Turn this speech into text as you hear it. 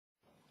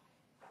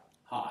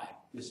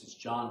This is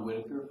John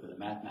Whitaker for the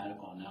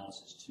Mathematical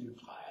Analysis 2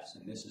 class,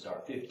 and this is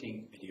our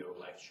 15th video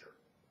lecture.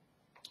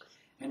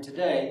 And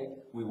today,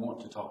 we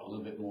want to talk a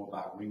little bit more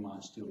about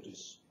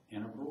Riemann-Stieltjes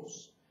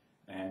integrals,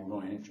 and we're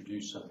going to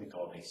introduce something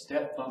called a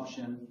step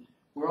function.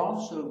 We're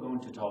also going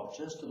to talk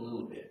just a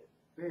little bit,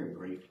 very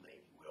briefly,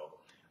 if you will,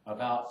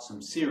 about some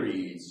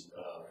series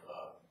of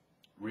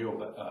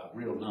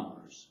real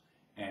numbers.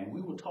 And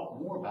we will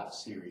talk more about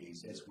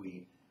series as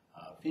we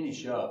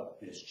finish up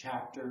this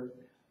chapter.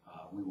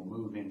 We will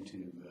move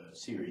into a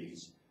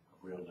series of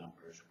real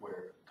numbers,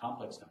 where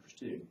complex numbers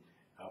too,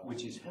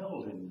 which is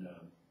held in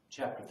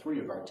chapter 3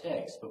 of our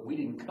text, but we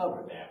didn't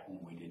cover that when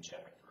we did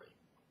chapter 3.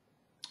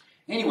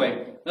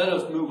 Anyway, let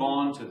us move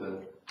on to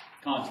the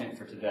content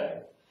for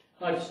today.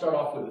 I'd like to start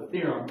off with a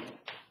theorem.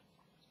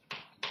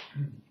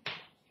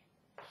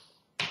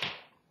 It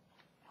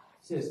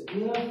says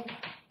if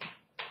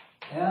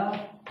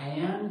f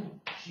and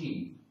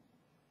g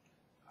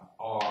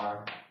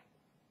are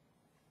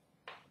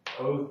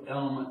both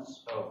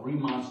elements of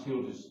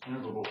Riemann-Stieltjes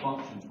integrable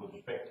functions with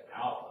respect to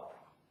alpha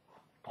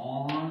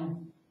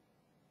on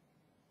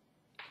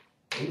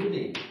a to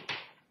b,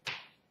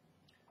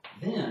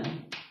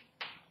 then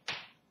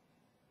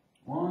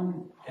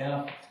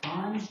 1f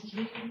times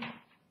g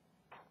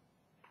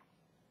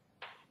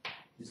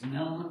is an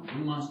element of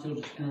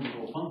Riemann-Stieltjes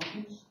integrable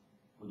functions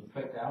with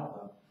respect to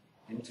alpha,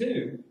 and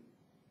 2,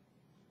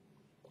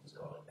 let's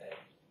call it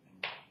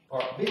a.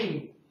 Part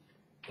b,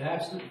 the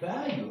absolute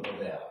value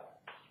of f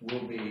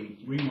will be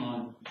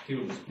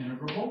Riemann-Stieltjes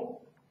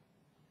integrable,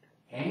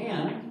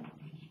 and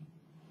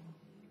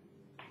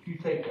if you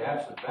take the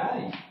absolute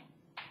value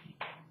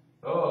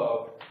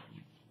of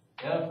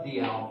f d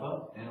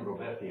alpha, integral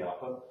of f d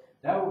alpha,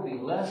 that will be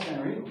less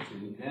than or equal to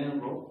the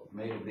integral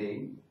made of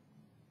b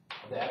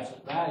of the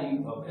absolute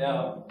value of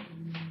f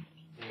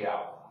d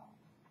alpha.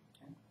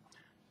 Okay.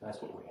 That's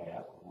what we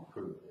have. We want to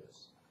prove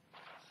this.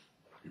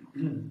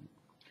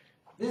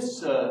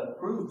 This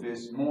proof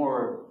is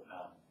more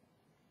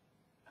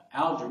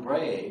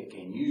algebraic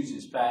and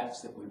uses facts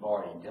that we've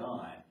already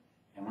done.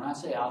 And when I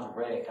say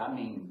algebraic, I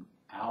mean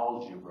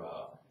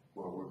algebra,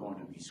 where we're going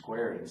to be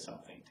squaring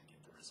something to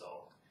get the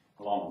result,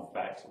 along with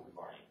facts that we've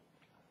already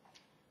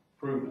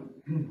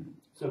proven.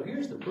 So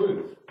here's the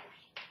proof.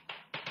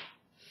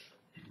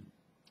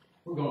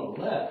 We're going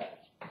to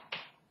let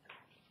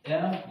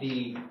f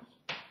be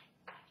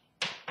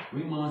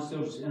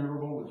Riemann-Stieltjes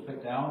integrable with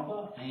respect to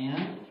alpha,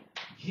 and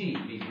g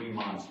be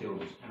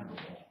Riemann-Stieltjes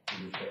integrable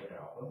with respect to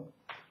alpha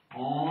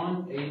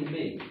on a to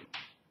b.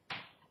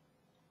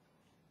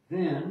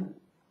 Then,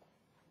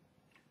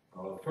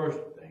 the first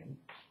thing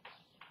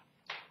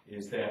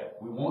is that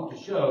we want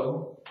to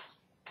show,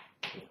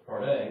 with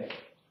part A,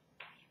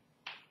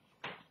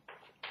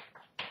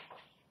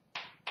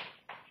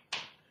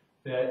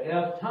 that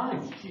f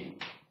times g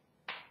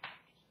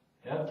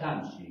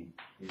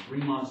is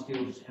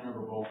Riemann-Stieltjes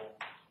integrable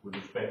with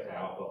respect to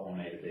alpha on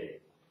a to b.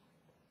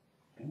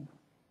 Okay?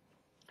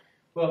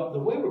 Well, the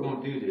way we're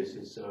going to do this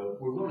is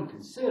we're going to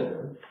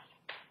consider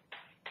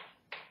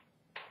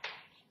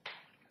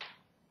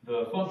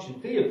the function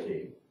phi of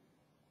t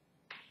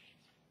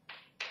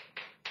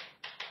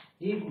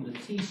equal to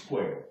t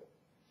squared.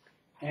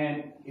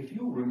 And if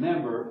you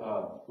remember,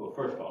 well,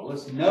 first of all,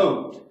 let's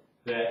note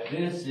that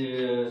this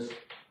is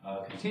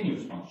a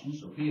continuous function,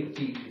 so phi of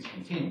t is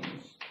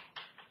continuous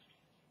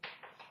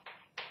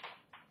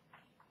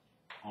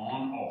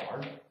on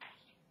R.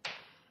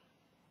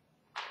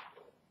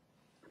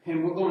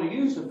 And we're going to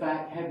use the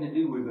fact having to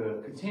do with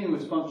a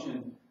continuous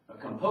function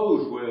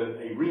composed with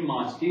a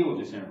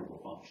Riemann-Stieltjes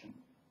integrable function,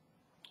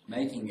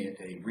 making it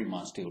a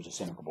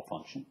Riemann-Stieltjes integrable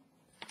function.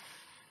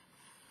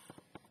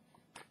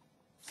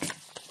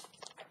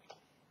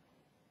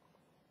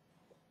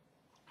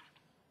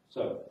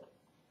 So,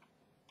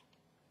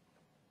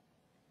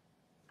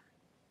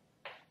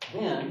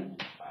 then,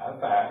 by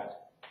fact,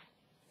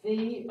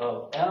 phi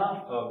of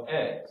f of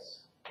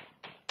x,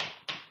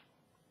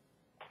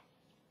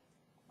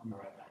 I'm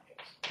going to write back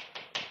x,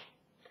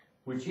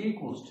 which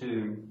equals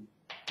to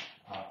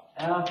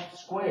f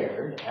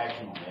squared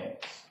acting on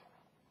x.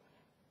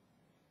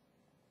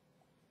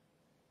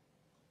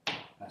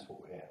 That's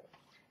what we have.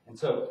 And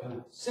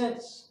so,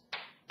 since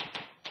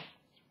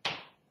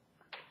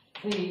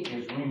phi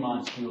is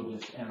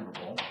Riemann-Stieltjes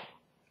integrable,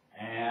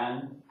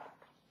 and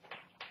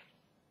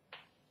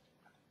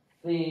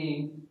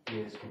phi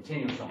is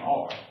continuous on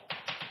R,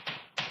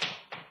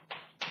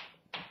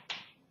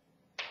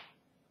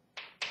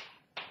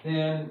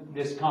 then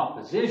this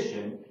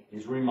composition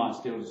is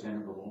Riemann-Stieltjes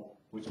integrable,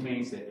 which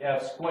means that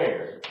f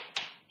squared,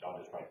 I'll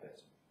just write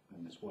this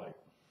in this way,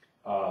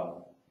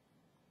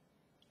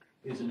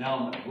 is an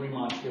element of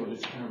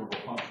Riemann-Stieltjes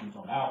integrable functions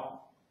on alpha.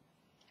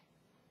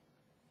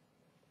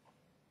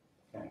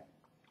 Okay.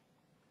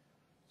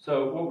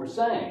 So what we're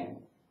saying,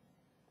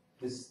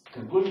 this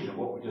conclusion of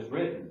what we've just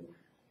written,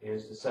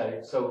 is to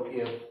say, so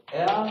if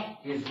f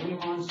is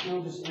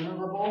Riemann-Stieltjes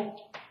integrable,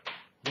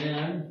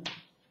 then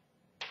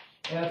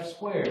f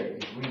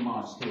squared is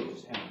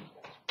Riemann-Stieltjes integrable.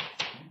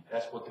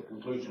 That's what the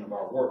conclusion of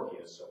our work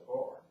is so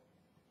far.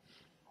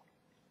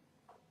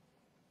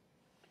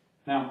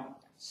 Now,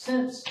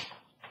 since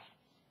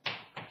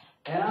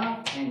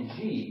f and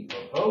g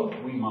are both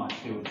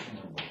Riemann-Stieltjes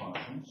interval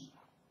functions,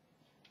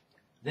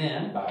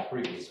 then, by a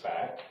previous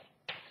fact,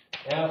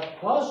 f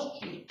plus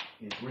g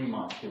is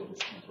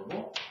Riemann-Stieltjes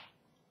interval,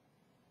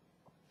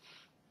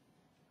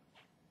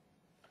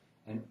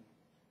 and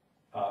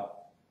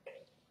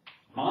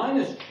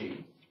minus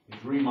g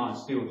is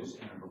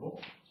Riemann-Stieltjes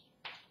interval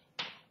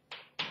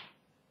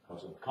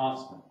because of the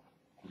constant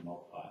we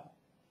multiply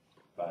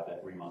by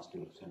that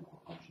Riemann-Stieltjes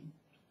interval function.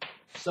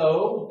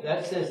 So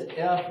that says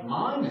f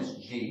minus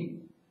g,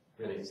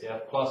 really it's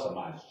f plus or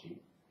minus g,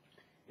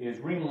 is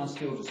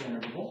Riemann-Stieltjes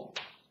interval.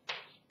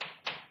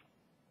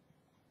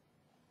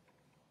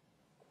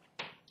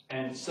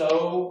 And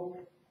so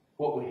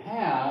what we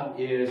have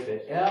is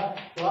that f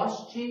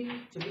plus g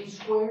to b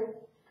squared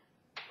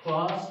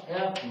plus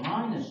f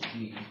minus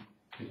g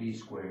to b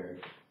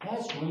squared.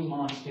 That's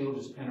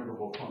Riemann-Stieltjes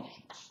interval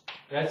functions.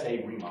 That's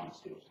a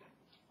Riemann-Stieltjes.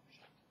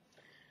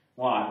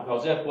 Why?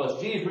 Because f plus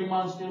g is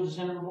Riemann-Stieltjes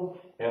interval,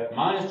 f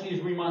minus g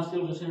is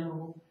Riemann-Stieltjes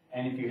interval,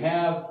 and if you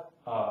have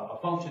a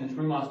function that's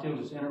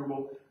Riemann-Stieltjes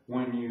interval,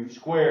 when you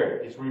square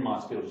it, it's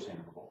Riemann-Stieltjes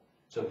interval.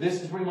 So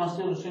this is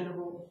Riemann-Stieltjes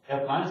interval,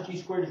 f minus g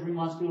squared is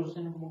Riemann-Stieltjes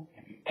interval.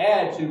 If you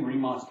add two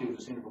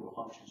Riemann-Stieltjes interval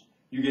functions,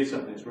 you get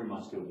something that's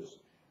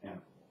Riemann-Stieltjes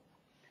interval.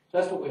 So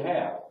that's what we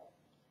have.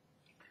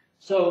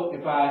 So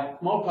if I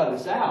multiply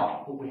this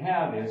out, what we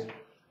have is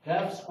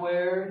f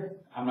squared,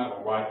 I'm not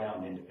going to write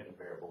down the independent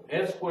variable,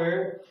 f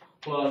squared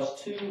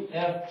plus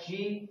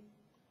 2fg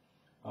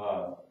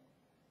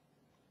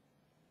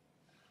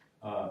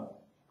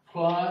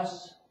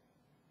plus,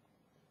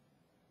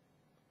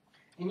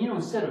 and you know,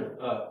 instead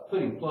of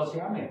putting plus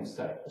here, I made a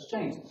mistake. Let's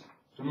change this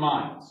to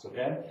minus,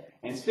 okay?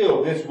 And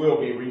still, this will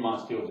be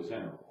Riemann-Stieltjes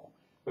interval.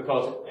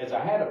 Because as I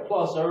had a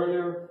plus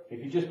earlier,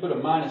 if you just put a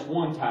minus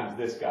 1 times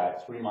this guy,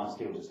 it's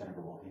Riemann-Stieltjes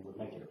interval, and it would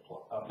make it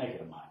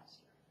a minus.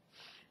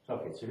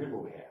 Okay, so here's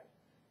what we have.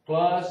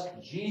 Plus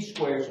g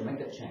squared, so make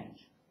that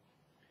change.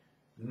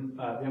 Then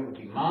it would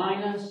be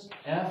minus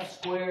f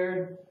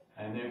squared,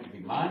 and then it would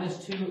be minus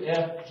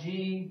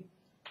 2fg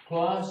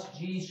plus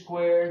g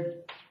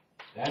squared.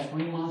 That's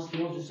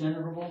Riemann-Stieltjes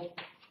interval.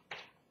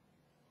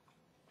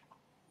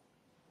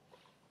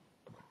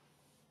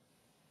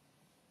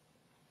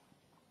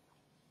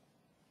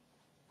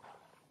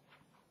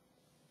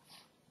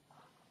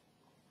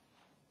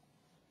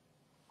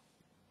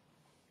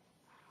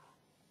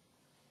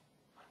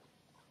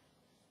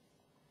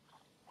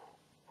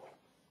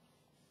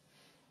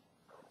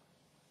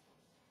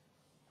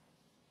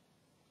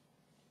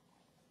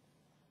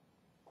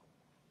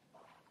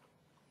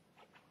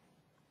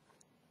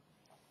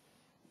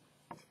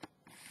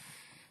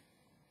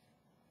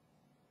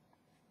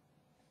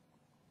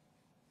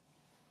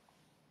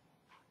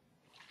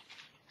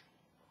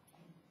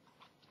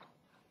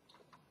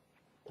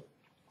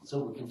 So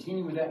we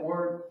continue with that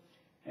word,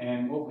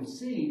 and what we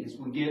see is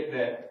we get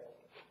that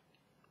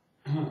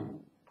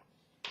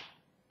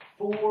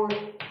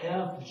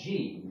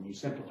 4fg, when you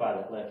simplify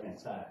that left-hand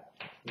side,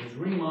 is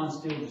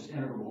Riemann-Stieltjes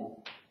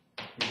interval,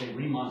 is a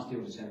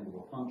Riemann-Stieltjes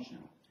interval function.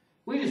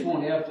 We just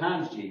want f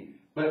times g,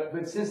 but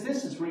since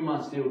this is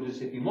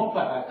Riemann-Stieltjes, if you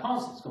multiply by a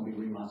constant, it's going to be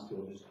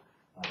Riemann-Stieltjes.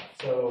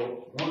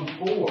 So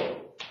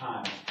 1/4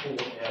 times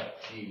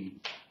 4fg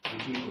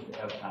is equal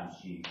to f times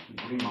g,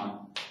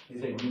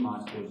 is a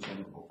Riemann-Stieltjes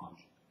interval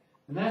function.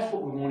 And that's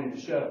what we wanted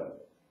to show.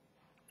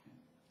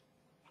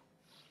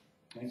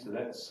 Okay, so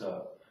that's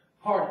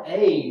part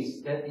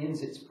A, that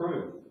ends its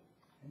proof.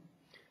 Okay.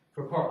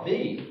 For part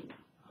B,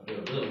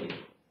 availability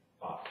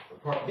box. For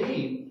part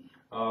B,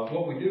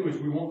 what we do is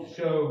we want to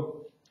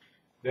show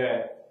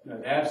that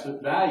the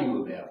absolute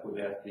value of f, with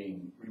f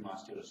being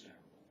Riemann-Stieltjes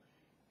interval.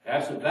 The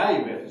absolute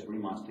value of f is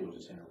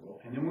Riemann-Stieltjes interval.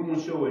 And then we want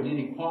to show an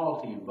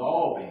inequality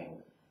involving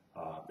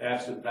the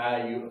absolute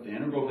value of the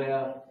integral of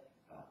f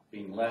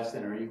being less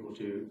than or equal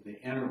to the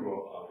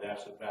integral of the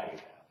absolute value of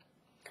f.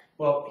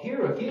 Well,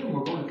 here again,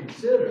 we're going to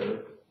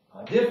consider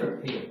a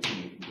different P of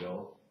t, if you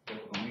will, that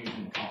we're going to use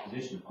in the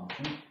composition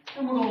function,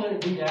 and we're going to let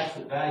it be the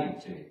absolute value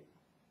t,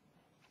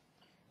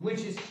 which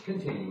is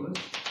continuous.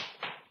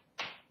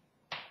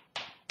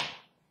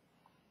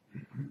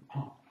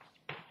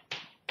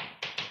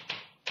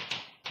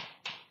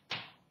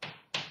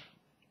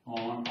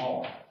 On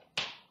R.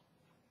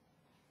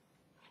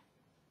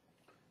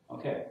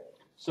 Okay,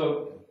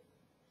 so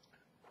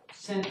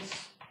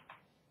since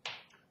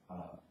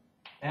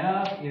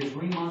f is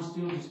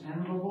Riemann-Stieltjes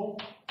interval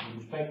with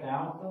respect to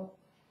alpha,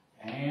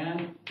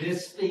 and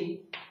this phi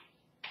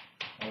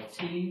of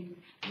t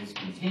is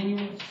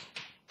continuous,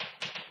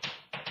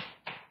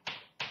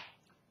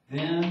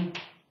 then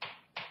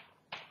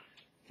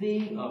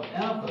phi of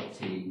f of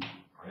t,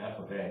 or f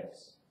of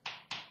x,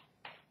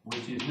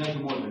 which is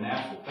nothing more than the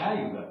absolute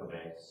value of f of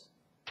x,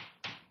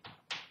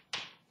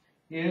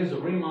 is a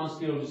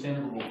Riemann-Stieltjes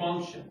interval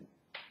function.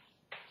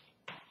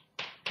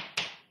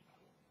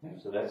 Okay,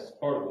 so that's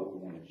part of what we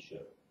wanted to show.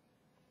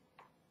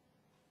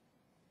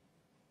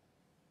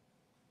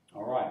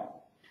 All right.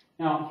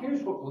 Now,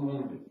 here's what we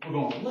want to do. We're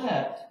going to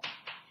let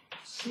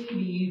C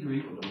be either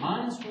equal to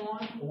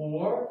 -1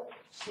 or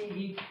C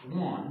equal to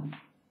 1,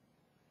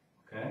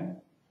 okay?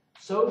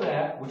 So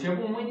that, whichever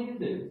one we need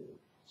to do,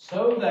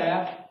 so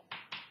that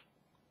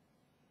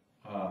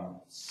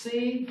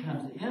C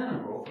times the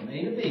integral from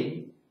A to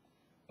B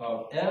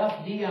of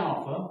f d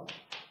alpha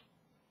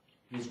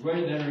is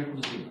greater than or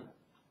equal to 0.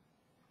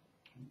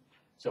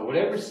 So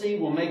whatever C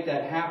will make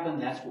that happen,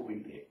 that's what we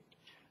pick.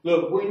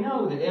 Look, we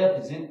know that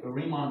f is a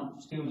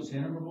Riemann-Stieltjes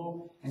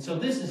integrable, and so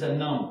this is a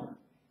number.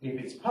 If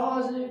it's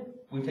positive,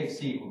 we take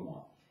C equal to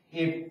 1.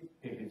 If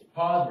it's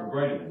positive or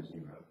greater than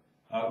 0,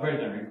 greater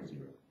than or equal to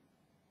 0,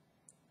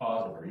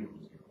 positive or equal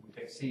to 0, we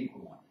take C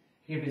equal to 1.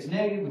 If it's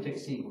negative, we take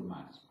C equal to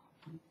 -1.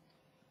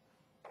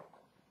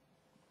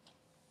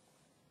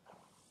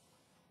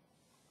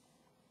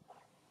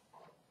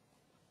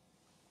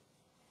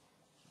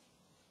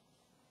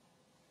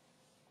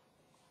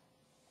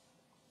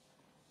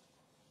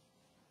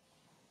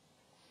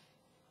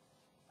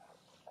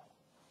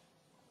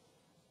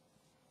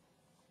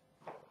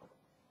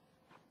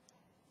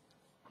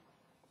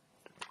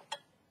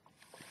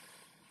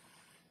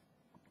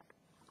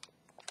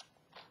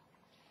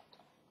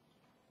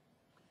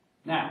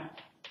 Now,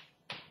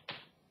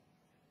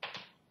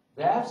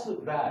 the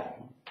absolute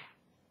value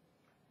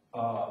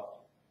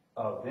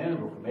of the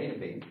integral from A to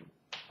B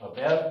of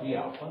f d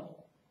alpha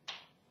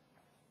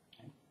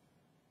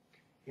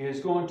is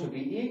going to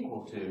be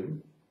equal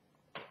to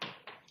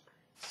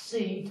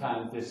C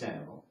times this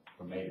integral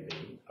from A to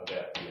B of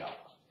f d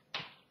alpha.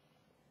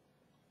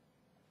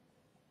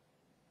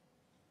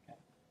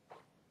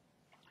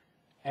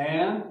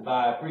 And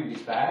by a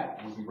previous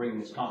fact, we can bring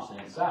this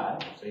constant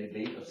inside, say to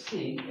be of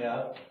C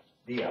f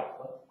d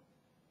alpha.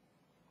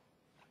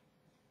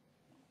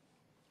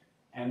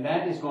 And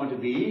that is going to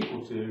be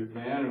equal to the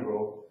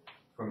integral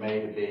from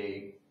A to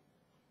B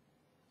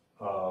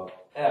of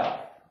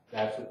f.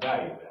 That's the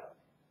value of f,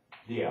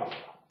 d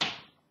alpha.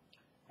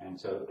 And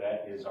so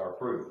that is our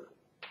proof.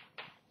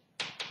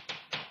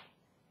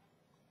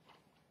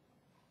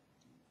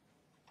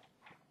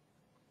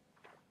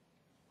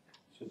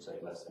 Should say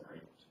less than or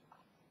equal to.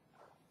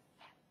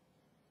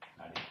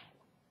 Not equal.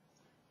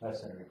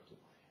 Less than or equal to.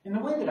 And the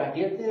way that I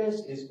get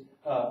this is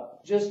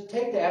just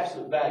take the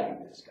absolute value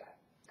of this guy.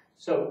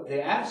 So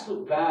the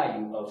absolute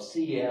value of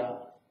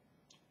CF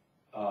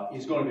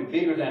is going to be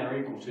bigger than or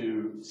equal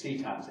to C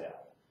times F.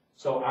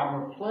 So I'm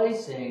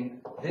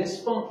replacing this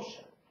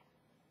function,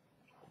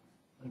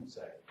 let me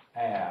say,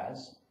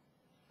 as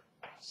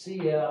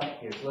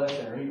CF is less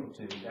than or equal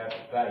to the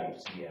absolute value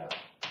of CF.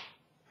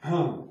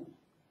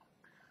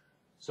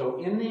 So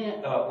in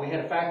the, we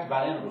had a fact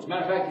about integrals.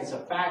 Matter of fact, it's a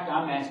fact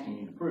I'm asking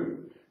you to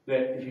prove.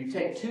 That if you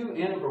take two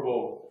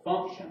integrable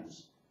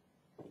functions,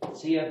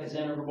 CF is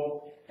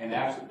integrable, and the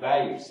absolute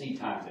value of C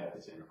times F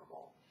is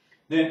integrable,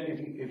 then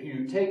if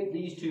you take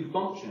these two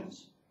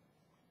functions,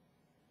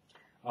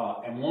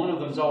 and one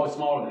of them is always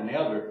smaller than the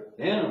other,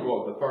 the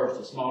integral of the first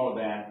is smaller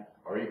than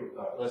or equal,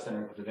 less than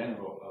or equal to the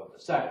integral of the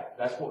second.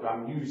 That's what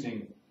I'm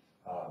using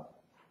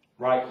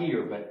right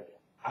here, but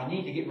I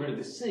need to get rid of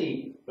the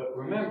C, but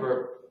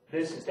remember,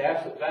 this is the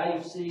absolute value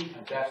of C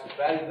times the absolute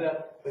value of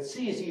F, but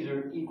C is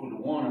either equal to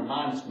 1 or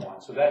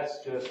 -1, so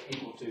that's just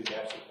equal to the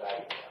absolute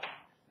value of F.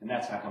 And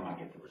that's how come I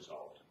get the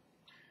result.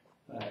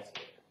 That's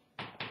it.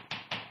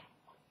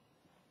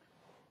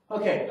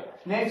 Okay,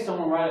 next I'm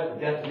going to write up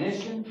the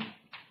definition.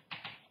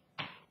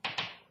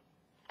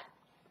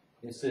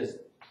 It says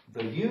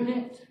the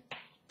unit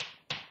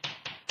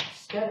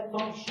step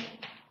function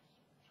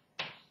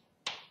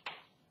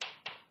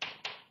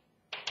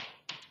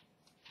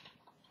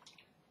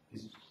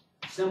is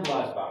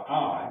symbolized by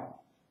I,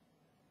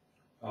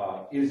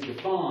 is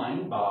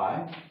defined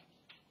by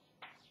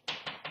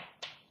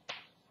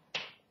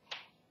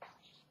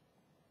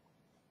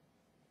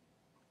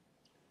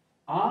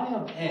I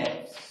of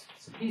x,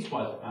 it's a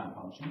piecewise defined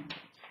function.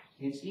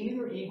 It's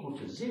either equal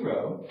to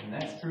 0, and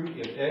that's true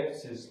if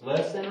x is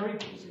less than or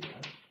equal to 0,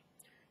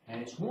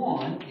 and it's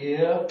 1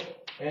 if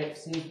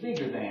x is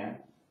bigger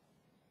than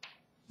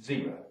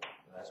 0.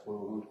 That's where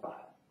we would find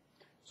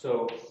it.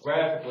 So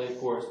graphically, of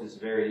course, this is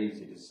very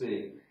easy to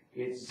see.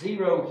 It's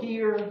 0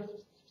 here,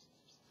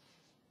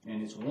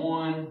 and it's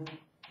 1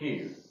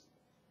 here.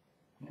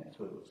 That's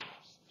what it looks like.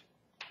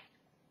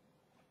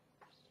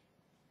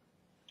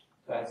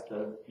 That's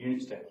the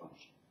unit step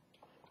function.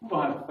 We're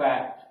going to have a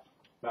fact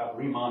about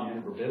Riemann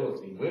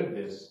integrability with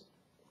this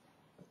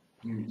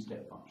unit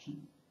step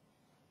function.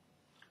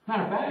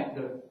 Matter of fact,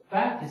 the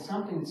fact is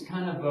something that's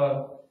kind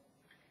of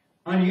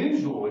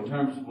unusual in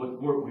terms of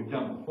what work we've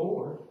done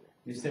before,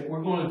 is that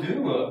we're going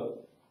to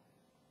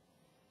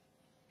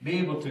be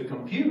able to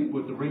compute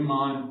what the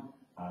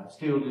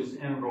Riemann-Stieltjes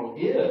integral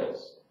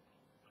is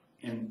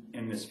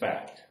in this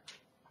fact.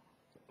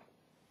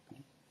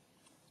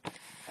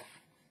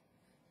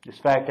 This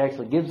fact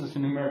actually gives us a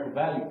numerical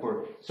value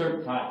for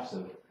certain types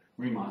of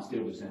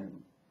Riemann-Stieltjes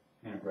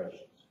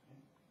integrations.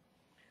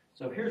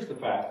 So here's the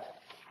fact.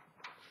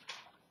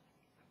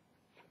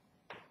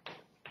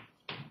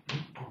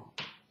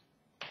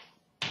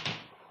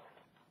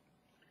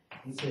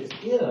 It says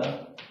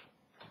if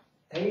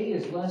A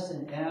is less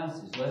than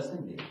S is less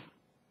than B.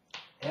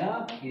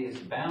 F is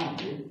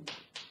bounded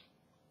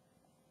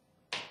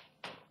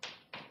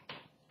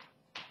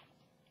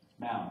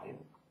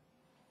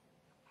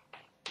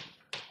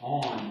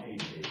on A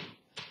to B.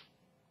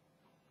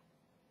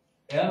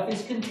 F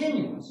is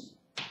continuous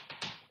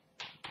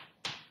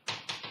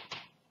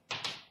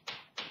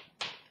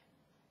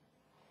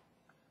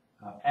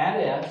at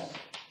S,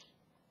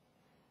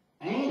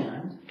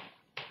 and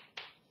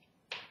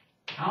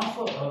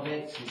alpha of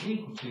x is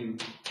equal to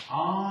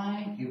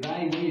I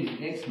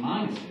evaluated x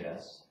minus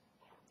S,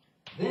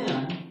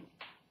 then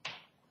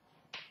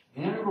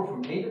the integral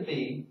from A to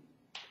B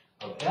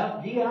of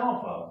f d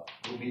alpha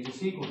will be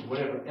just equal to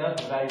whatever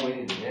f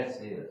evaluated at S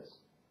is.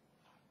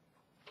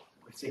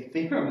 It's a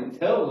theorem that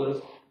tells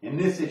us, in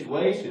this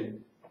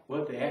situation,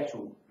 what the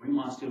actual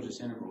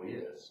Riemann-Stieltjes integral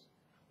is.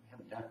 We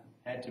haven't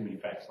had too many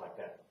facts like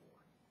that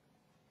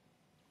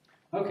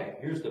before. Okay,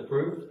 here's the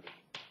proof.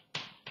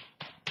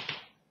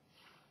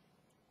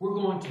 We're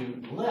going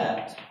to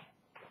let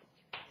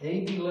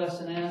A be less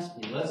than S,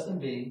 be less than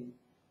B,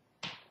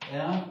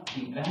 F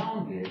be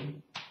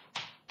bounded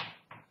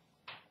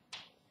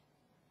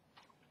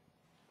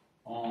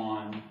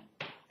on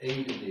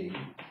A to B,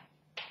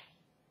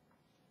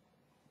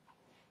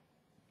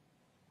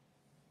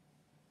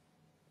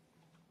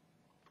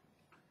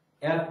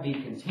 F be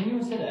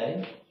continuous at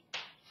A,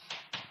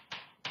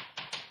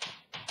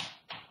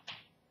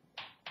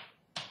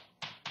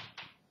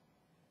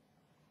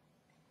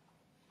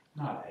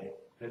 not A,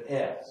 but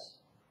S,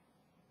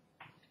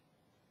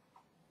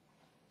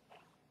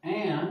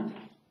 and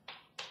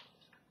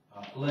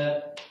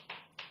let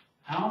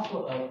alpha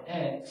of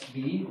x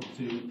be equal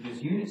to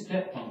this unit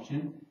step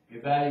function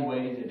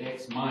evaluated at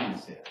x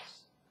minus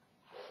s.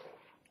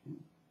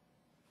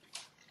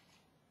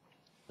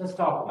 Let's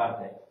talk about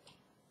that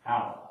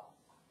alpha.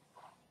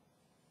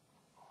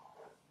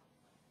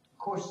 Of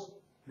course,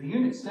 the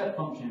unit step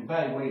function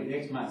evaluated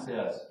at x minus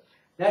s,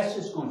 that's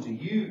just going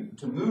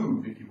to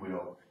move, if you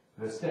will,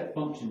 the step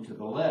function to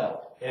the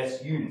left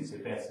s units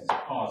if s is a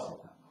positive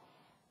number.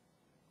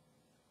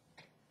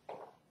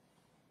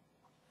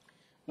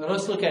 Now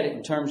let's look at it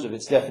in terms of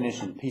its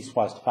definition,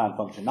 piecewise defined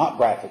function, not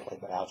graphically,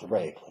 but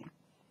algebraically.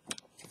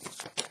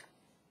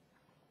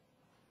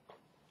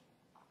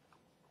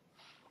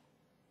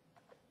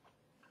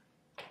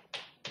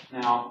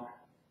 Now,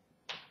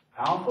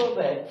 alpha of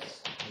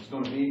x is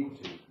going to be equal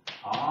to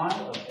I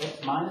of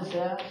x minus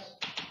s.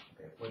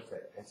 Okay, what's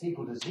that? That's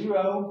equal to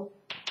 0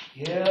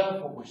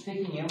 if what we're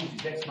sticking in, which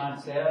is x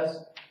minus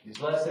s, is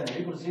less than or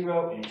equal to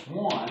 0, and it's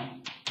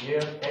 1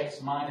 if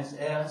x minus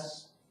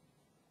s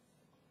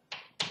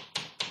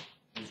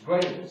is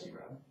greater than 0,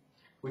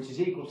 which is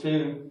equal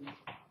to,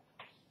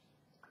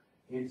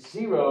 it's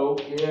 0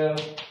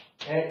 if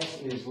x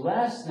is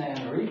less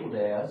than or equal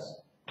to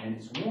s, and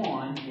it's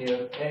 1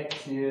 if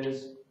x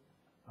is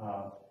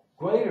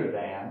greater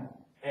than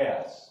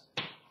s.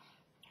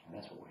 And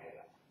that's what we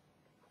have.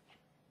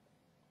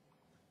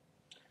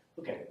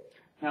 Okay,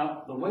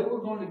 now the way we're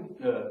going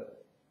to,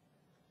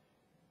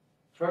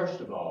 first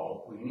of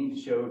all, we need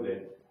to show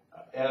that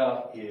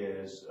f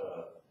is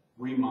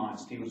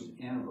Riemann-Stieltjes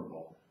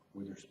integral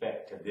with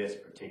respect to this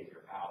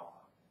particular alpha.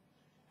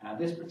 Now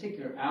this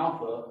particular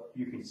alpha,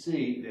 you can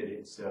see that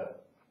it's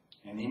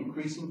an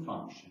increasing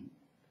function.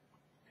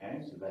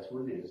 Okay, so that's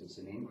what it is. It's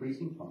an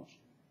increasing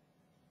function.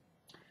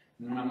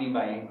 And what I mean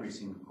by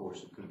increasing, of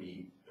course, it could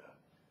be,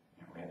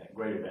 we have that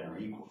greater than or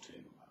equal to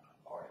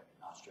part of it,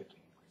 not strictly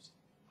increasing.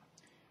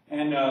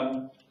 And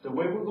the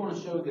way we're going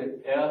to show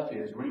that f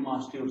is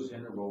Riemann-Stieltjes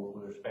integral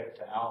with respect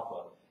to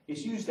alpha,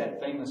 it's used that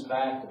famous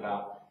fact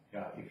about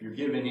if you're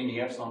given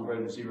any epsilon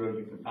greater than 0,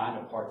 you can find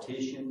a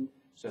partition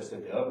such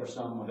that the upper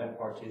sum of that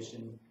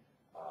partition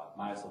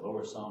minus the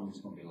lower sum is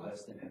going to be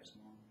less than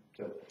epsilon.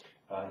 So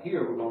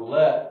here we're going to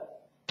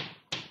let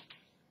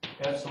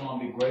epsilon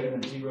be greater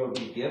than 0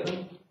 be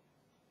given.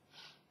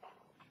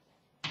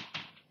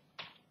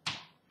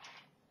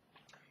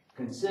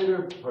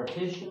 Consider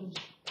partitions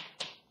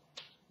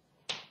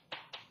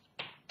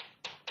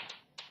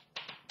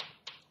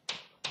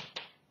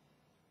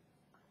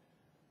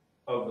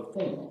of the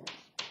form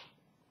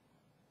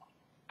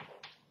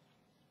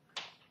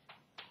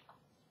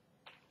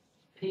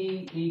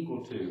P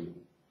equal to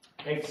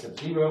x sub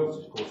 0,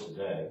 which of course is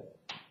A,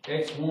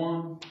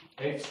 x1,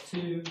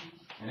 x2,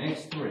 and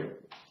x3.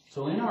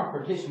 So in our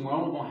partition, we're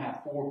only going to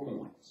have 4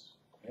 points.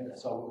 Okay?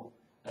 That's all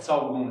we're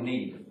going to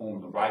need to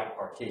form the right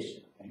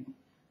partition. Okay?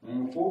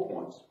 Only 4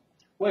 points.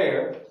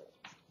 Where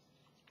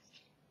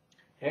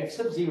x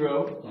sub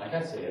 0, like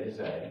I said, is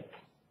A.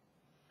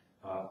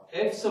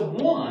 X sub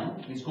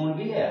 1 is going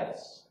to be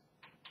S.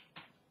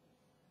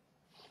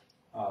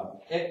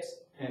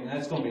 And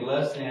that's going to be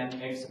less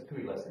than x sub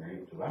 3 less than or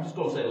equal to. I'm just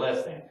going to say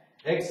less than.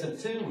 X sub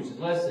 2, which is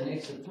less than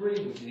x sub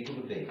 3, which is equal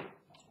to B.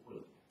 That's what we're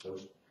looking at,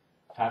 those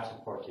types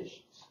of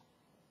partitions.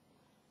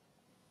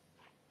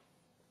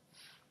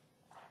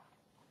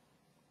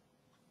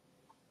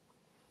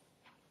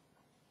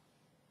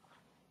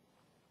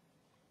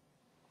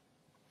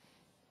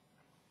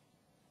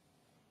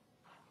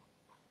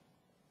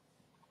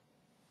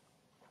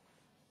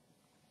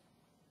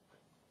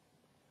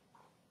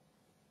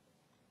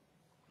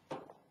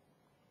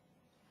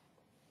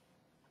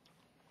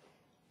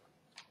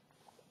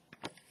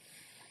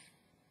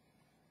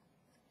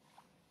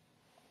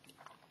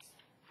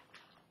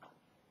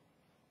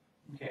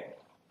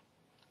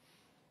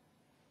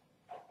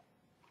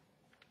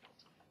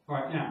 All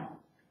right, now,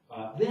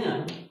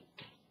 then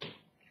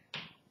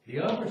the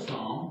other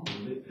sum,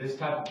 this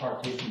type of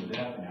partition with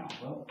f and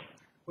alpha,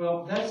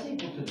 well, that's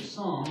equal to the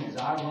sum as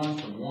I run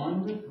from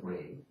 1 to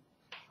 3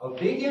 of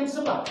big M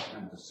sub I,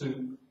 and the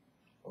soup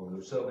over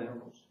the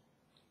subintervals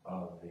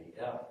of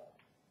the f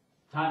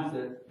times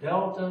the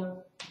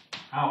delta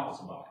alpha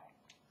sub I,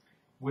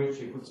 which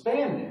if we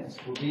expand this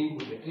will be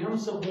equal to M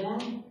sub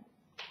 1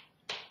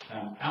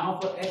 times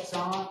alpha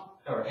xi,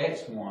 or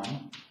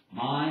x1,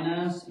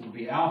 minus, it would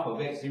be alpha of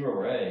x0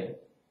 or a,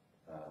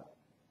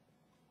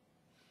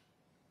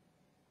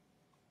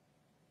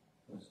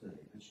 let's see,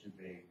 this should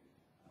be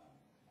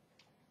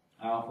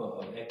alpha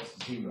of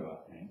x0,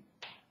 I think.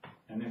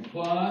 And then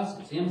plus,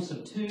 it's M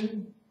sub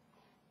 2.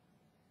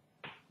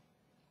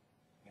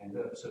 And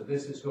so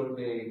this is going to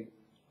be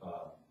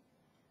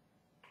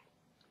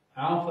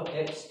alpha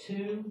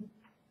x2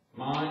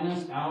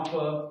 minus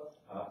alpha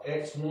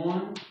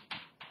x1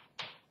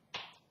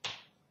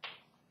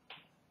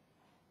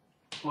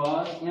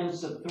 plus M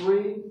sub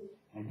 3.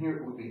 And here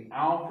it would be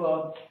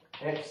alpha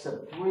x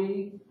sub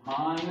 3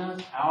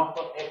 minus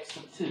alpha x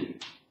sub 2.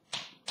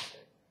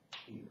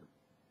 Here.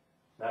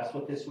 That's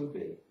what this would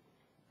be.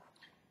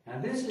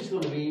 Now this is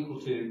going to be equal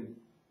to,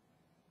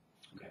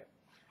 okay,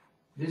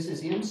 this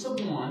is M sub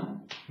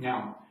 1.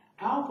 Now,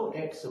 alpha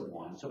x sub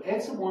 1, so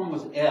x sub 1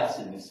 was s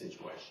in this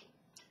situation.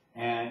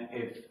 And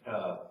if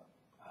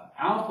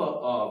alpha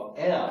of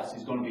s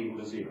is going to be equal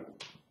to 0.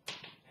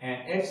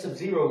 And x sub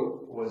 0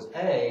 was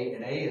a,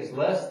 and a is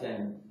less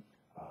than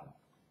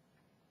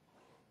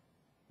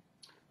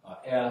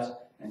s.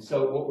 And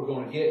so what we're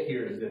going to get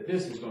here is that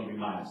this is going to be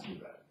minus 0.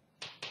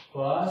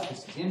 Plus,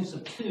 this is M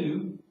sub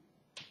 2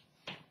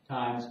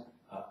 times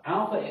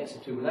alpha x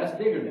sub 2, well that's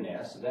bigger than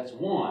s, so that's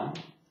 1,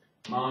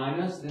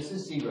 minus, this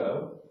is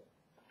 0,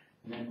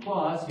 and then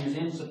plus, here's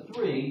M sub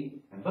 3,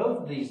 and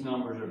both of these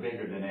numbers are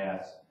bigger than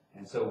s,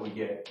 and so we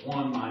get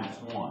 1 minus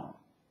 1.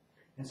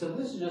 And so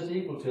this is just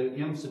equal to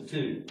M sub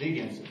 2, big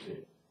M sub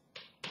 2.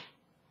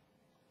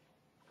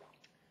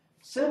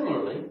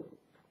 Similarly,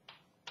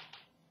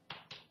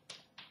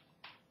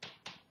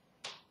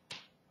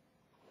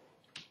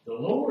 the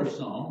lower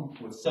sum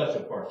with such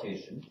a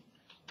partition,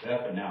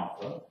 f and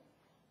alpha,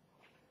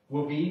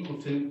 will be equal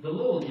to the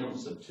little M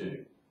sub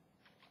 2.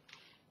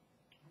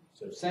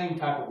 So same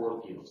type of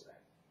work yields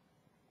that.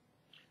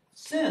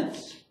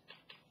 Since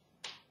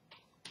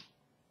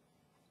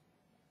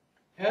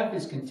f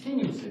is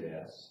continuous at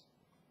s,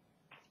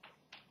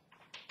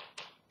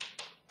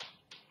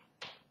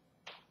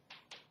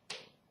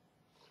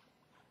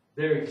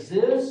 there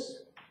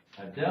exists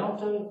a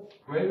delta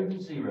greater than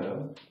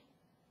 0,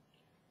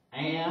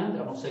 and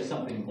I'm going to say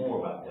something more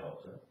about delta.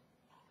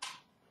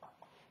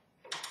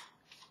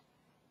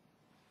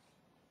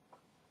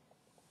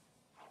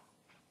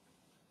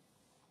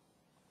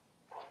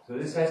 So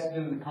this has to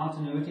do with the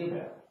continuity of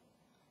f.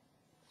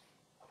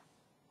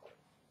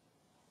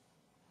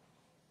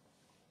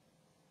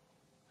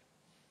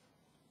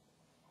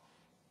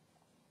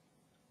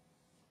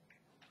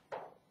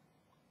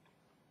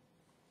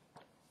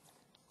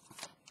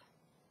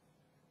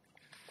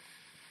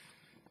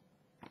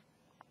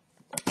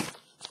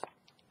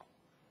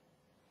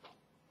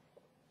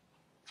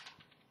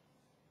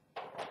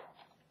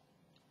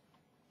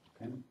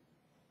 Okay.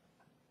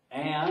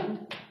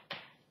 And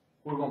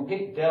we're going to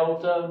pick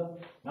delta.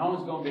 Not only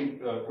is it going to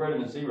be greater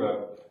than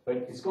 0, but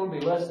it's going to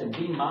be less than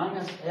b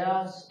minus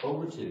s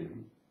over 2,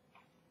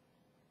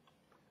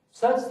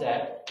 such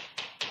that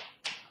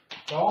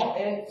for all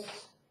x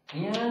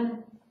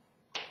in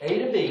a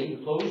to b,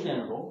 the closed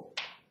interval,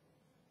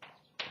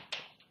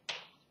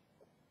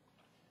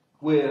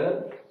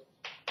 with,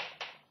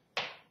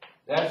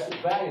 that's the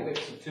value of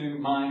x sub 2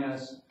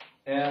 minus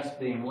s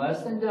being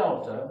less than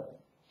delta,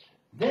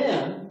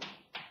 then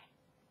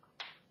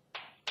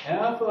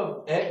f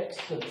of x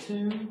sub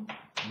 2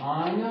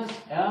 minus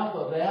f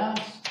of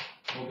s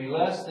will be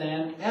less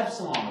than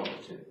epsilon over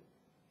 2.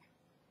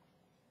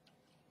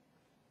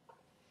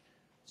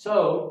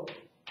 So,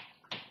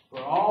 for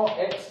all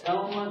x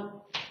element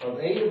of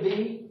a to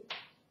b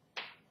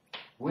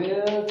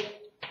with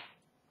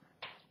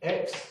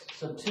x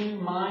sub 2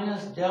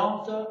 minus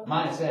delta,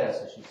 minus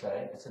s, I should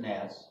say, it's an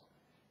s.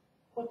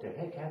 What the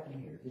heck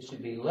happened here? This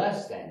should be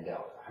less than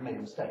delta. I made a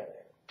mistake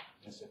there.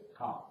 It's a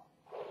comma.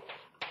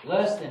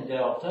 Less than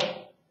delta,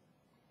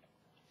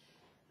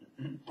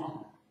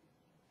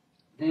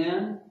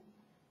 then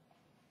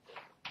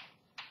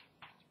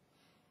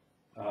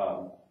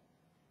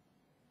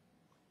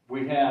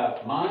we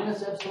have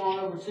minus epsilon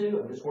over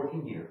 2, I'm just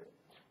working here,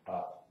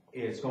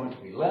 is going to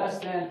be less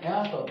than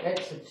f of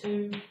x sub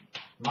 2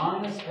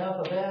 minus f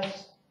of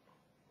s,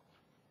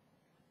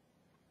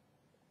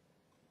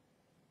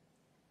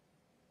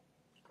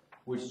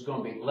 which is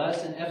going to be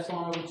less than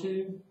epsilon over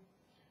 2.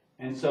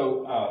 And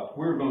so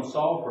we're going to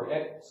solve for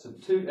x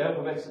sub 2, f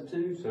of x sub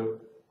 2, so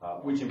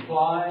which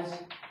implies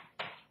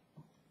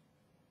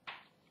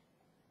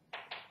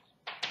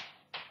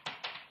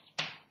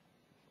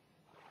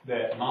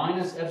that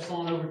minus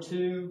epsilon over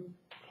 2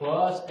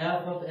 plus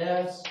f of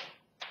s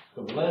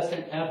will be less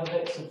than f of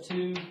x of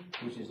 2,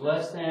 which is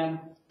less than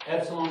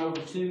epsilon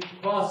over 2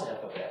 plus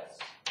f of s.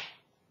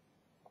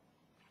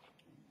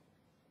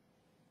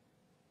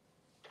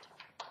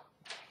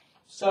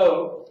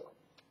 So,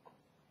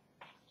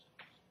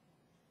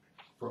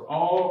 for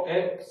all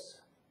x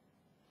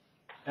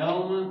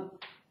element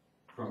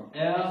from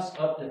s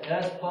up to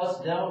s plus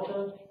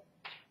delta,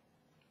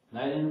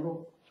 that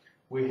interval,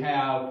 we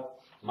have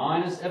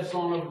minus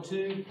epsilon over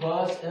 2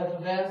 plus f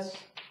of s,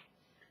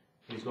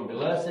 which is going to be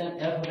less than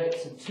f of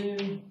x of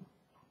 2,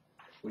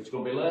 which is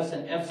going to be less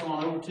than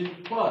epsilon over 2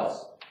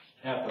 plus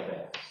f of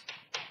s.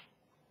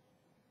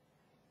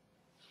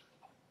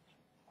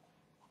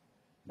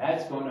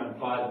 That's going to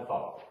imply the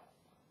following.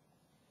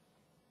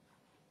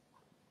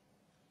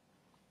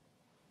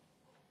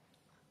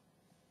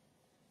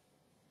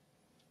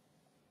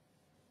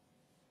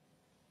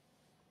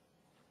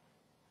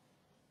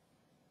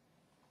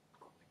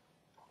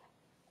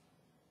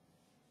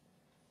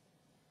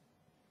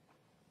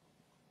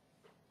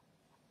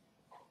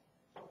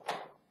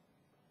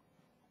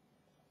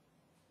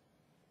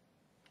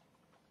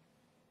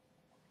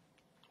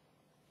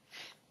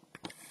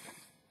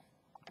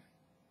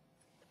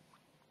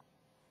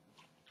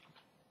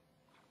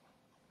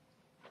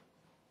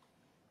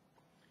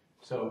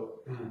 So,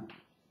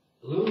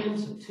 little m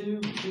sub 2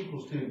 which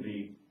equals to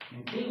the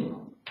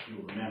continuum,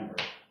 you'll remember,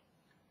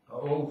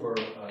 over,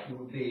 it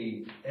would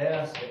be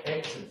s to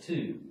x of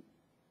 2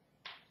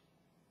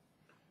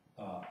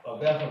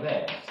 of f of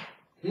x.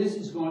 This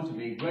is going to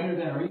be greater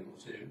than or equal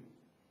to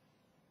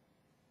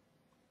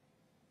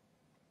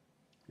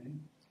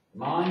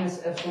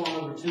minus epsilon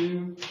over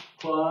 2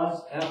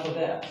 plus f of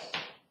s.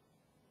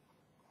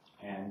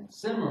 And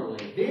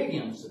similarly, big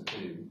M sub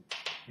 2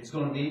 is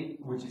going to be,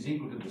 which is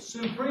equal to the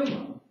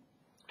supremum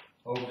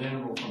over the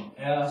interval from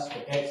s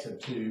to x of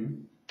 2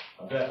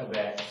 of f of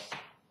x.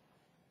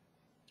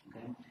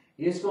 Okay.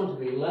 It's going to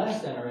be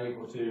less than or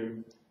equal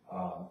to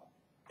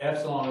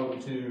epsilon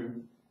over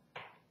 2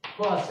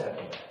 plus f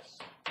of s.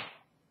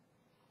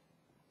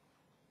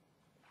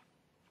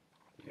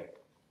 Okay.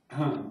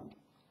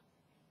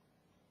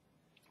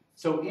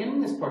 So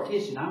in this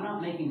partition, I'm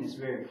not making this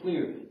very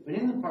clear, but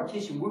in the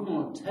partition, we're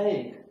going to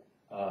take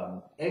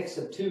x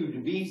of 2 to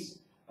be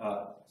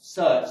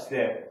such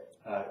that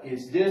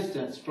its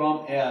distance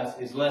from s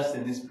is less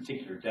than this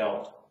particular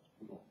delta.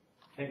 We'll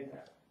take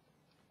that.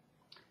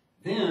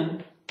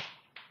 Then,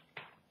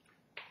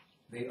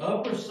 the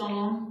upper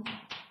sum,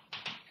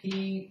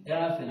 p,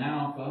 f, and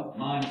alpha,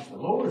 minus the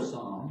lower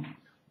sum,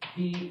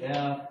 p,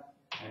 f,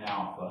 and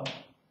alpha,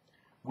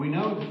 we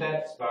know that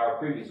that's, by our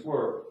previous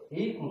work,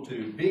 equal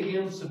to big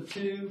M sub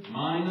 2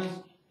 minus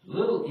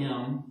little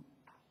m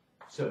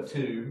sub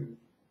 2,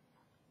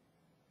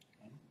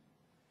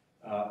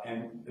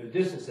 and the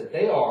distance that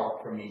they are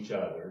from each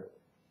other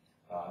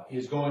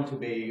is going to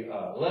be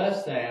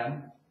less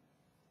than,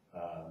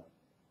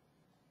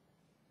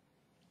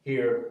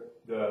 here,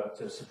 the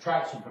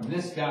subtraction from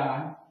this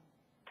guy,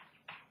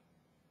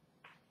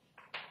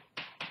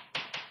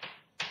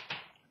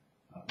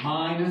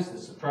 minus the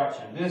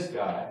subtraction of this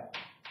guy,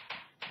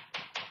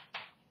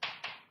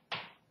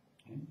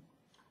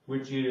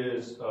 which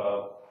is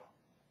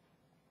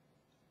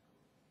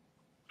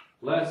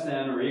less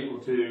than or equal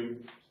to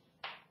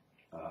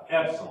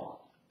epsilon.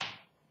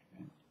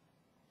 Okay.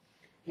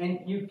 And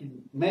you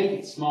can make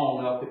it small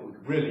enough that we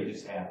could really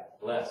just have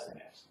less than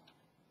epsilon.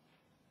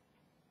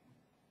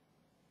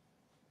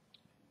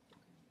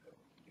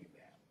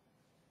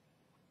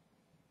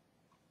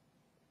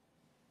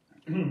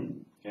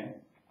 Okay.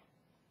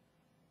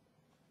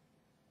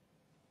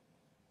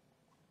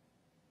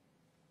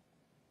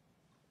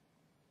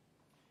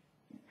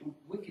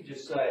 We could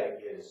just say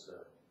is,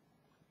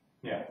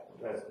 yeah,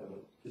 that's,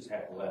 just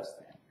have less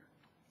than.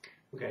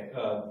 Okay.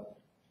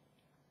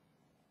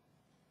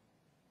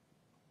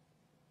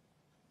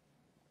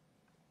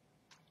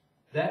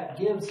 That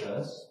gives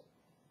us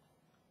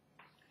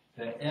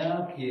that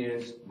f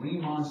is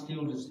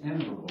Riemann-Stieltjes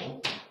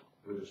interval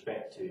with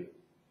respect to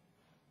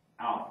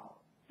alpha.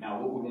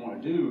 Now, what we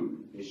want to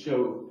do is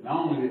show not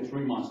only that it's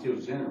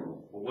Riemann-Stieltjes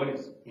interval, but what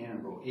its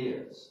interval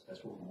is.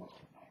 That's what we want to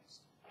do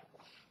next.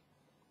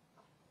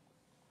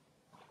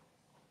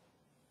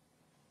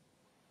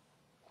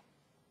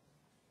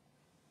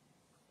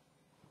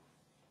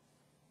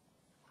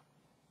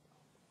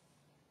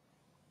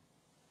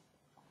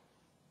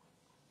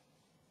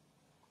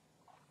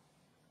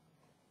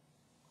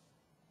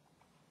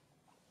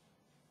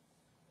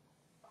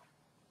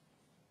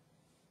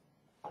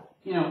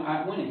 You know,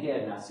 I went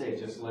ahead and I said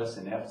just less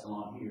than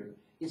epsilon here.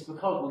 It's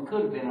because we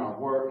could have been our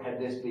work had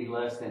this be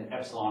less than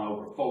epsilon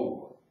over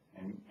 4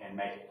 and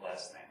make it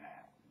less than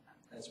that.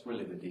 That's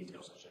really the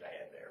details I should have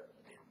had there.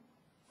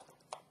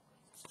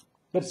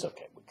 But it's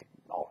okay. We can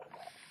alter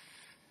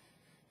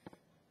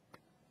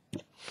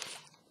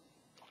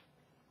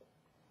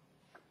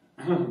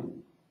that.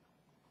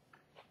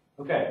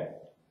 Okay.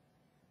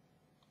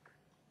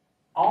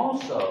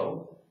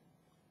 Also,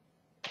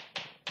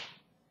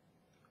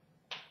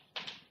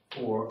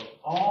 for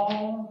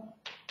all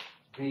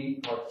the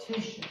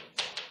partitions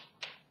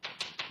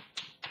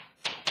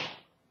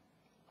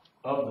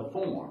of the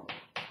form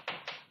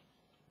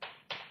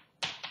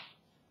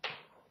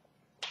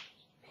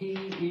P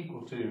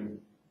equal to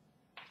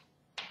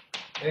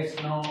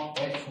x0,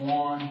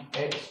 x1,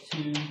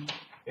 x2,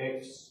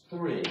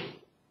 x3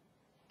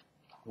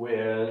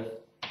 with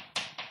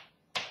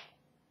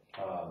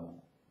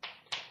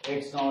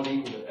x0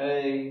 equal to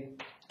A,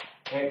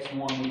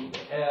 x1 equal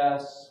to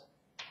S,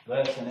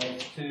 less than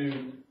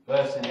x2,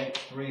 less than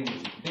x3, which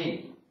is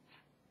B.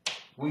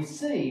 We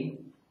see,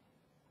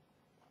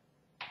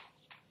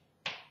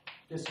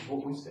 this is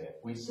what we said,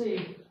 we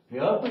see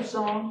the upper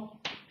sum,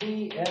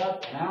 P,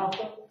 F, and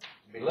alpha,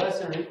 be less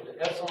than or equal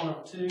to epsilon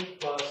over 2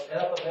 plus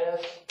f of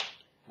s,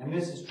 and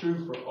this is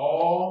true for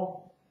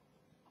all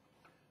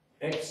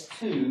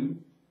x2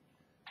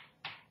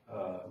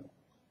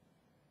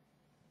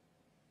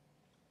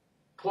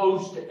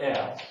 close to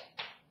s.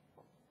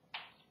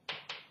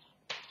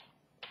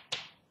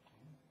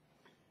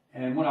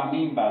 And what I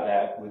mean by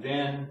that,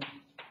 within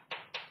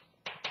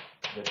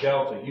the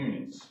delta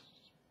units.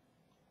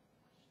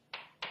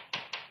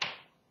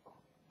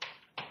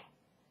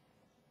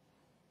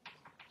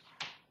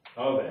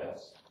 Of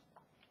s.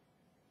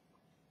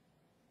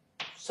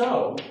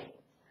 So,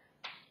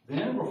 the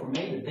integral from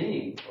a to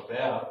b of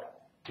f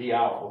d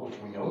alpha, which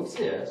we know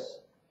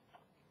exists,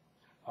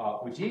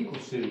 which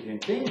equals to the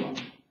infinimum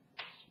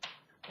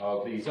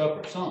of these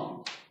upper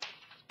sums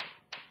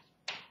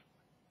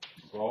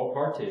for all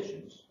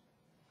partitions.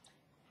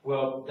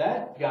 Well,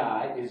 that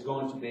guy is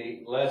going to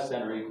be less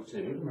than or equal to,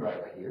 let me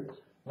write right here,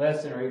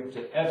 less than or equal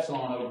to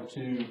epsilon over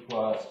 2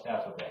 plus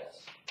f of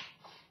s.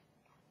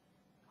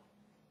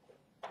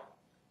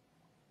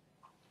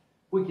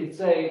 We could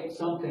say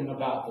something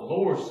about the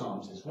lower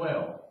sums as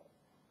well.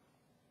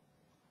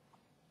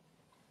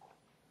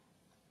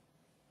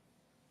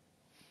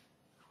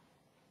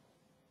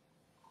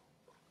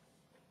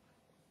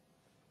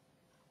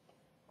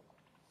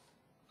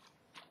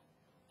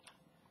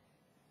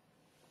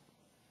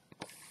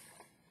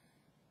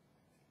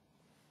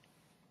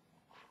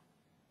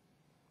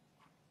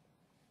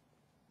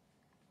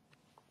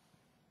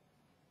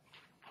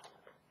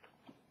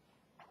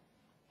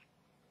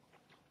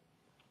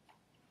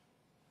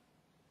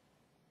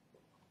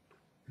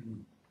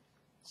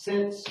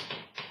 Since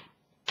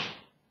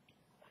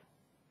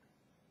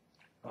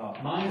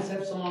minus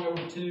epsilon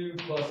over 2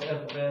 plus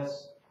f of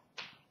s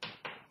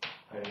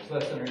is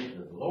less than or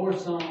equal to the lower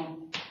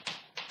sum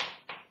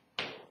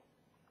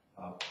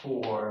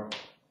for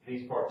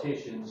these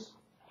partitions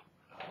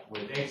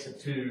with x of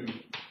 2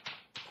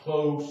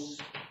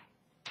 close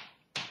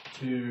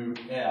to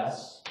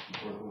s,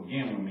 or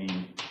again we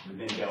mean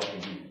within delta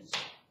units.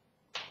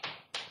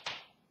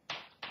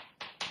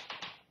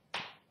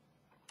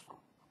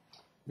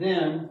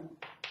 Then,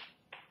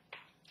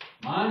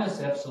 minus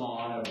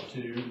epsilon over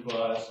 2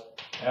 plus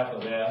f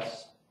of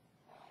s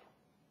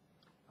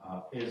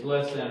is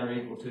less than or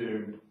equal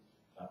to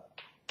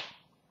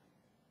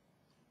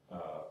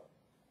the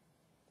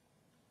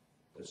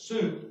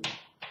sup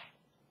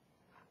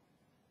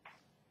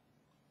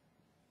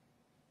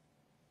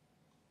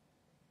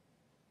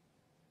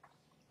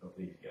of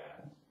these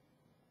guys.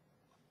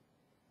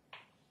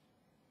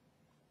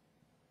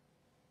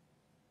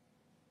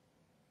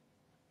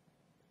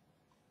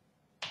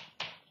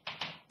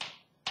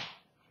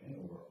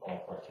 All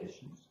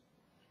partitions.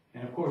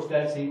 And of course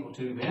that's equal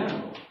to the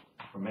integral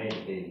from a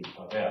to b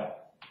of f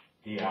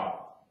d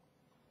alpha.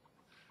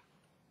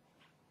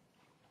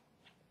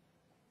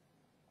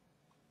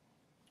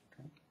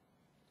 Okay.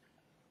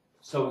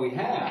 So we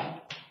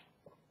have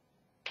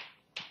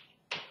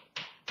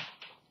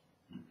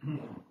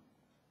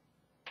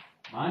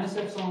minus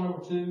epsilon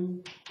over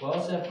 2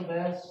 plus f of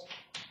s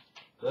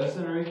less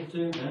than or equal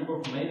to the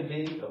integral from a to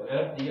b of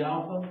f d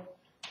alpha,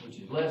 which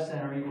is less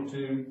than or equal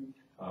to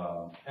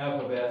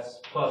f of s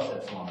plus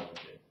epsilon over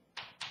 2.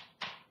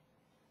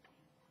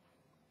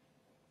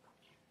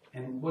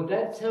 And what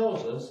that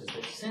tells us is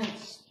that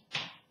since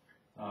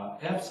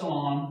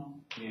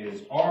epsilon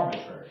is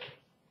arbitrary,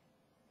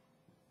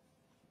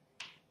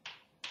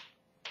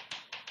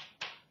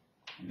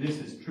 and this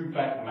is a true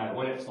fact no matter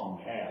what epsilon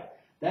we have,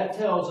 that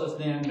tells us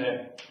then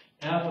that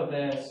f of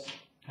s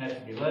has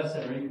to be less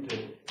than or equal to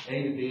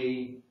a to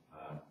b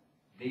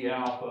d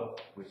alpha,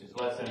 which is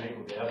less than or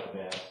equal to f of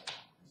s.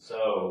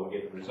 So we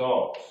get the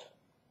results.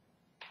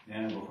 The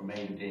integral from a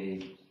to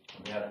b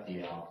of f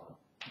d alpha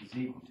is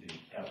equal to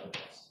f of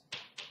s.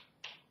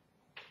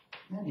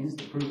 That is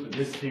the proof of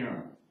this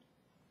theorem.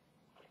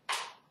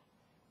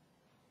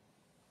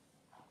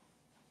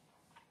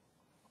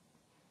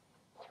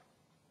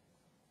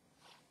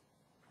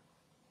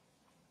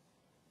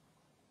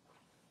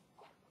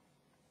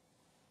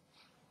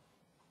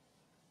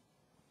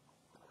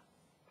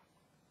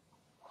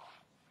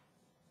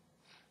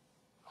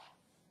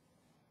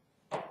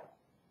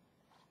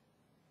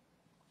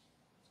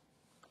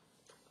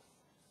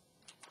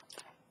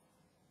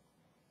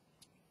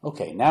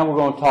 Okay, now we're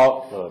going to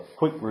talk a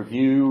quick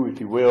review,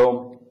 if you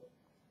will,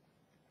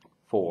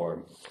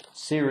 for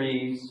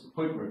series,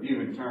 quick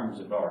review in terms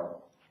of our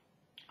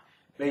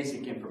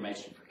basic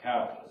information for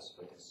calculus,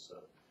 because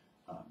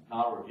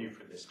not a review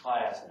for this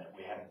class, and that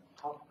we haven't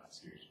talked about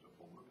series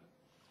before.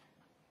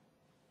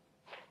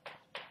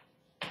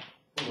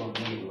 But we're going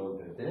to need a little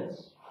bit of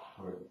this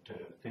to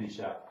finish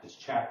out this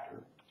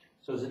chapter.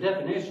 So as a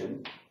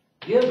definition,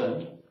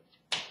 given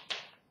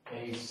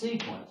a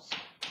sequence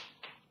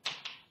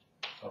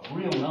of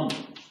real numbers,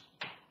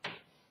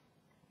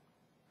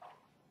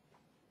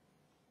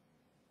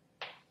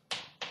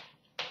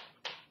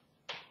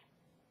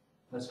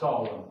 let's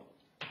call them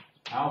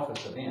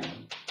alphas of n,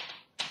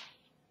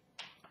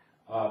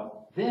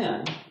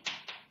 then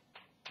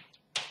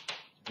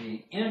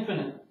the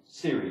infinite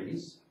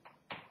series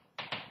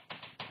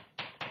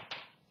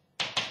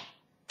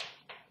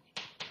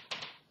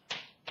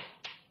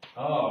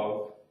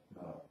of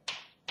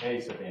a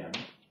sub n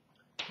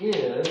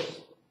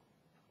is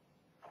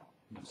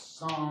the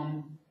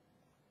sum,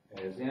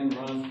 as n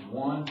runs from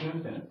 1 to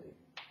infinity,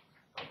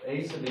 of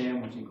a sub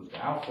n, which equals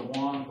to alpha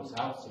 1 plus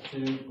alpha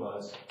 2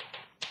 plus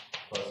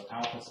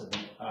alpha sub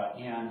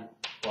n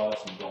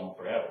plus and going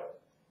forever.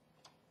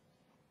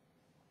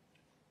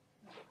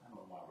 I don't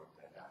know why I wrote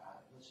that down.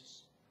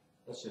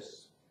 Let's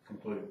just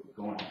conclude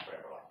going on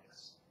forever like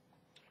this.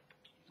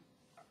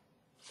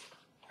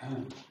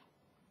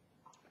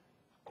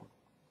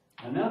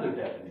 Another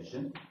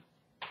definition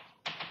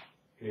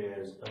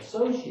is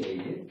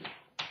associated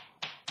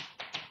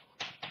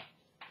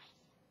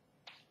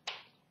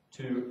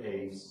to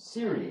a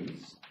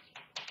series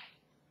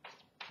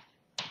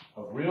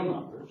of real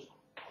numbers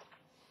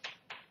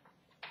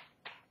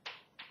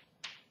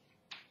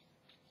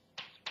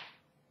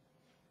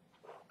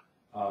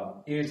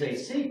is a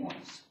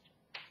sequence.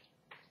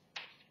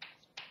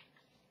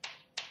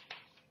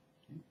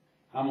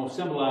 I'm going to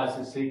symbolize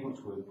this sequence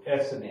with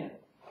S sub n.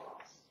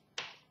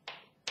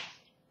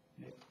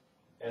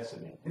 S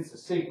sub n. It's a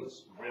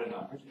sequence of real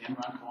numbers. N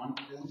runs 1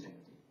 to infinity.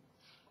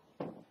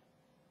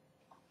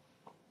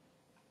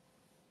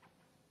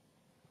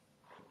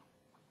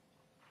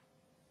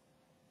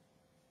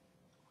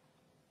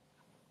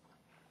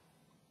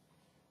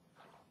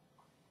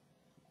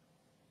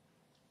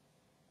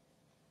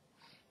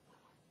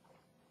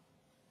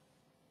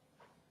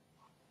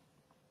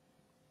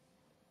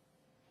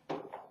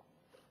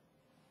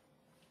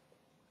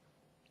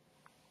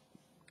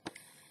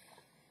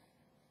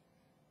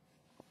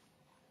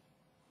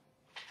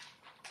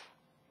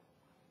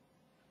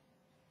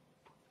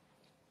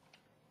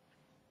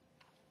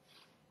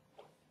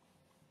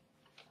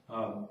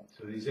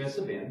 So these S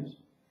sub n's,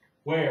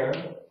 where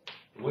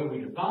the way we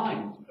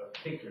define a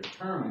particular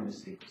term in the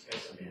sequence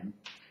S sub n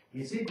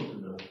is equal to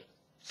the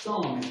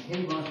sum as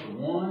k runs from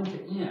 1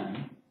 to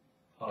n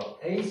of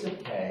a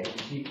sub k,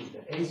 which equals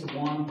to a sub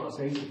 1 plus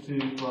a sub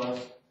 2 plus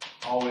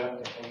all the way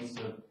up to a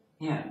sub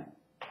n.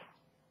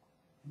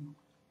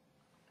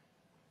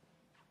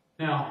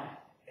 Now,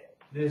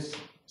 this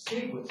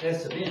sequence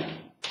S sub n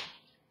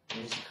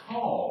is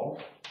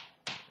called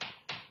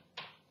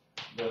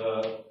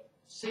the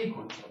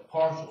sequence of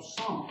partial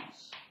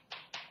sums.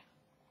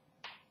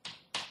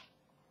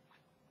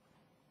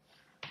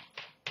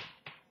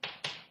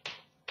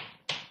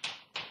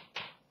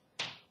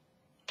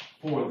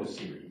 For the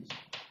series.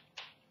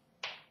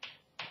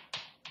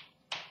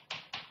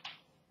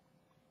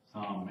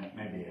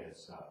 Maybe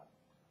as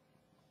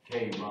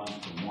k runs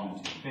from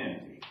 1 to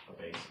infinity of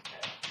a sub k.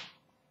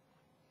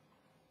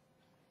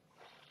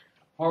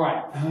 All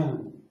right.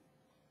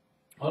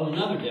 Well,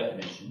 another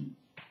definition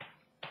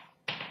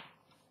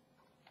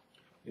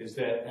is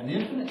that an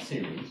infinite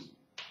series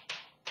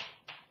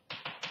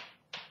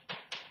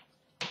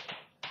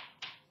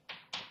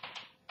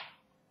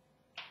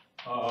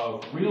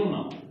of real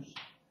numbers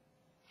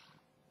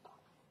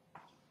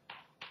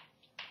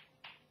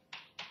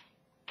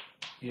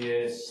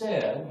is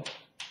said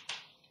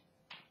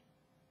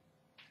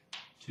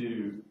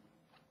to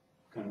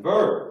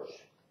converge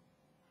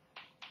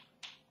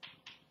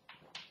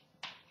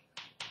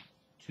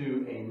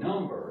to a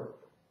number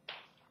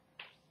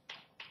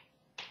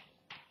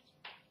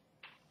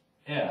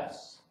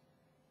S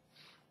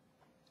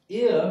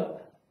if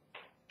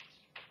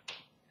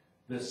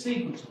the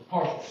sequence of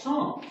partial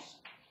sums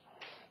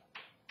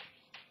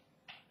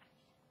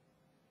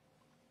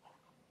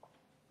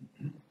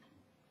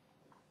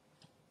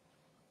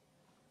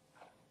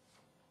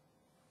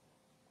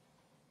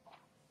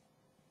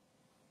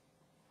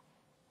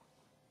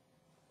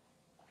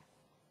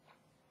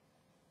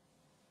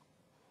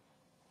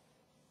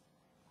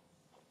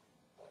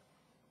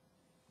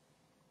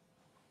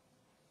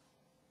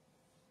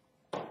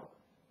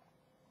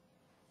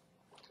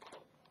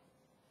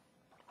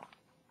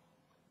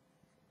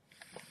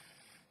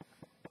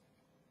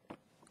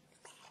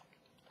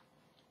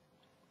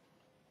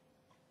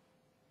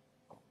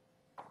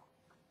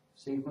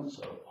sequence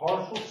of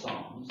partial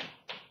sums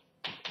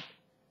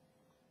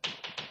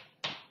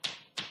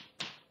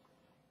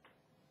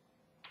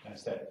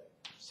that's that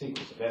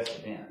sequence of S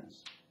sub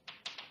n's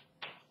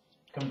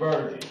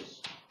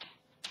converges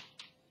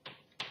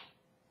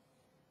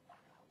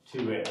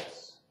to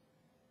S.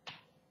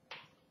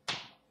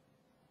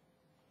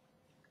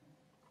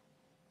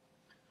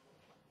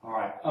 All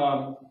right.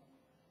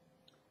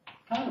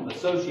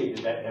 associated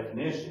with that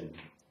definition,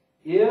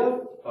 if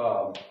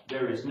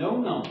there is no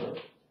number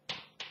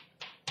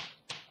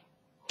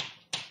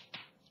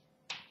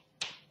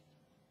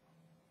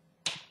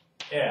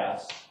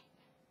S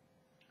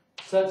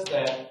such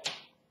that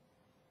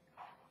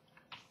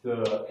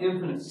the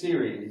infinite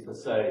series,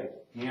 let's say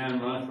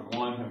n runs from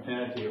 1 to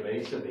infinity of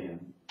a sub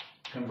n,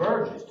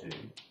 converges to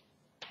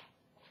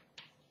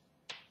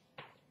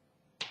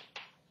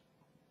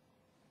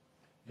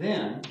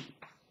then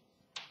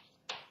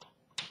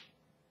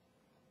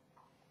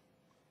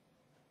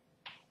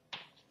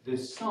the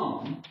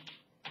sum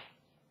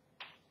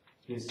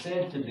is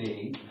said to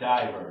be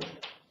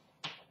divergent.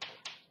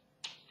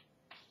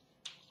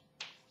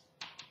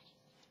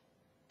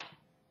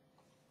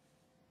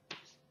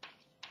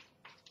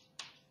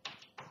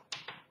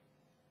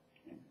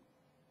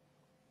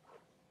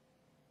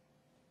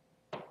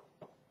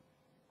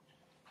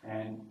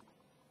 And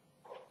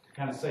to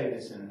kind of say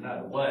this in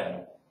another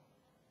way,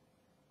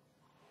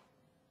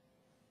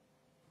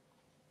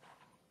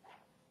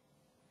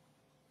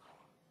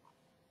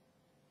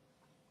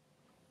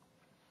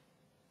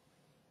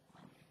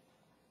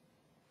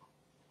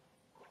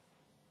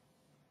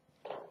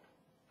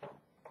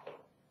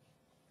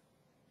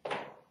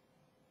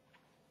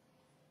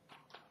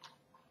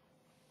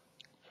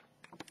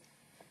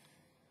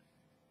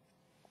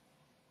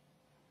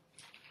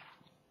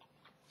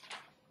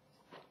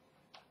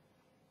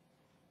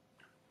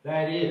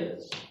 that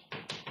is,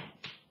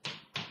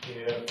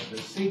 if the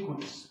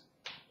sequence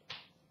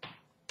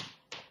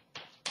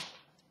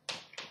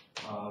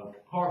of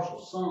partial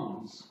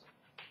sums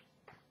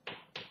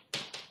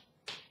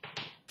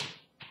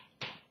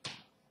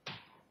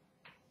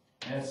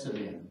S sub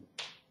n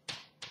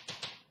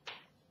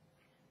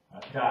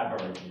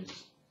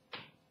diverges,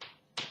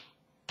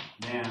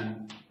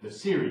 then the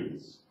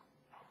series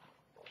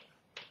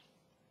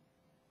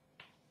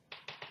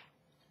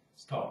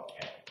is called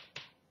K.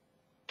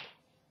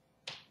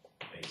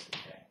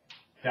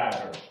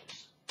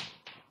 Diverges.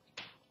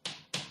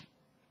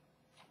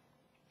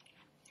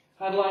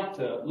 I'd like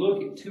to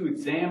look at two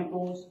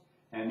examples,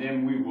 and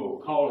then we will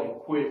call it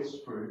quits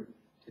for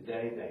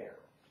today there.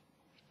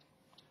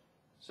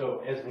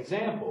 So, as an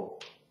example,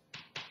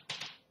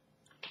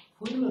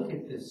 if we look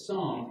at this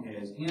sum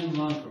as n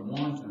runs from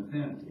 1 to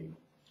infinity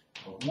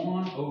of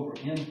 1 over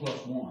n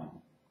plus 1,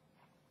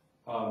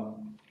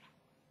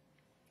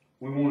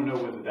 we want to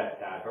know whether that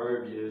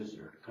diverges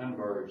or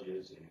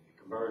converges, and if it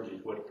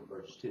converges, what it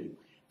converges to.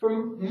 For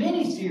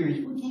many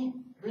series, we can't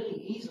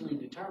really easily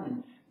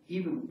determine,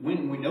 even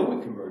when we know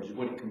it converges,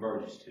 what it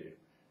converges to.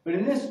 But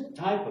in this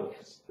type of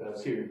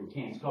series we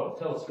can, it's called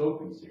a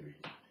telescoping series.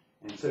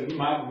 And so you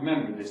might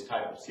remember this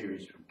type of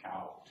series from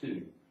Calc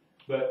 2.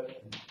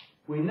 But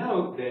we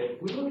know that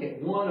if we look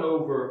at 1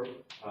 over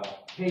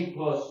k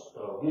plus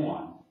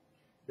 1,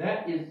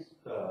 that is,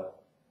 oh,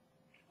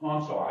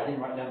 I'm sorry, I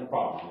didn't write down the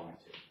problem.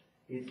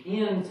 It's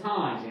n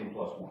times n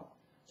plus 1.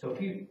 So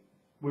if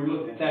we're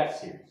looking at that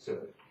series. So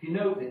if you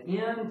note that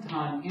n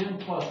times n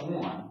plus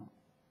 1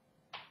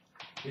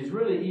 is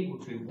really equal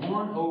to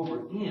 1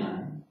 over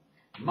n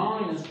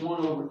minus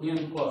 1 over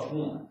n plus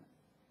 1.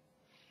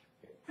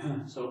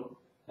 So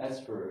that's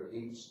for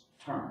each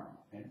term.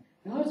 Okay?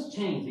 Now let's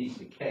change these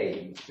to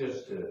k's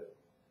just to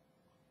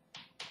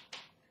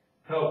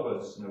help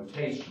us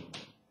notationally.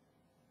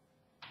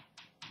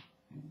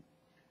 Okay?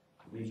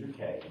 These are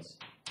k's.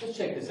 Let's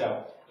check this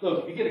out.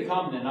 Look, you get a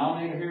common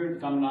denominator here. The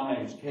common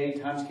denominator is k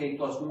times k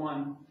plus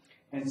 1.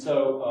 And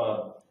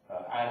so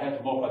I have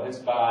to multiply this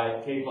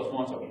by k plus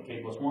 1, so I get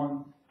k plus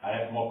 1. I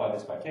have to multiply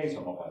this by k,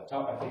 so I multiply the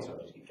top by k, so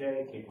I just get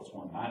k. K plus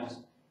 1 minus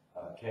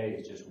k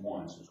is just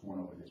 1, so it's 1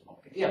 over this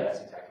multiplication. Yeah, that's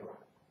exactly right.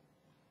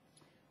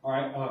 All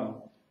right,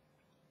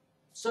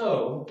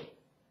 so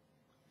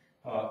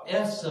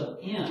S sub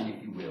n,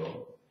 if you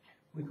will,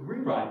 we could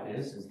rewrite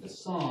this as the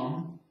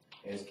sum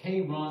as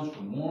k runs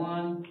from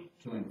 1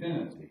 to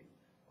infinity.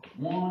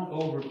 1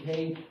 over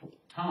k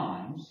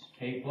times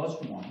k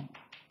plus 1,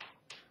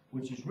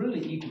 which is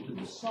really equal to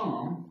the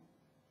sum.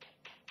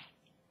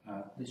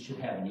 This should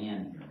have an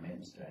n here, I made a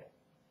mistake.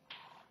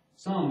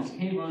 Sum is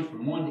k runs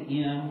from 1 to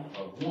n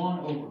of 1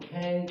 over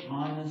k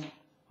minus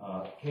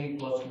k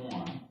plus 1.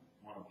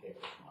 1 over k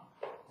plus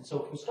 1. And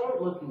so if we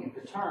start looking at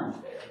the terms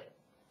there,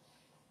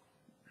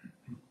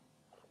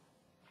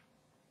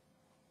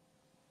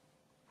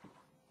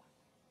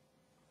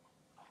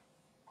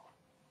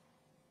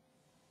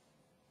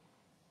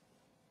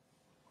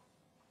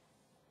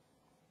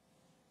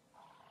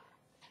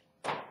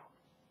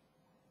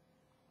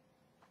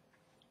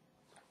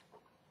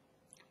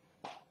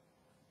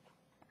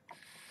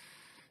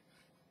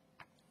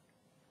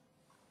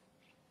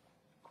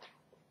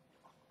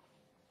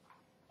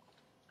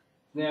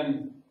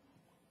 then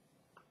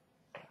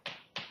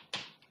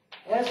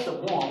S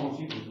sub 1,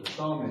 which equals the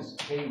sum is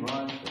k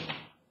runs from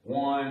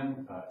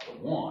 1 to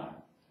 1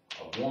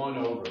 of 1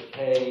 over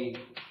k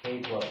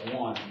plus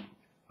 1,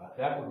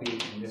 that would be,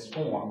 in this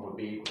form, would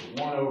be equal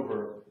to 1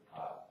 over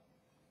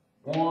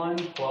 1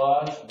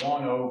 plus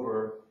 1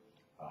 over,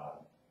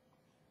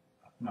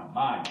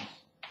 minus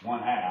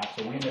 1/2,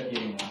 so we end up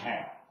getting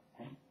 1/2.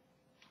 Okay?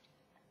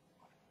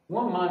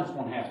 1 minus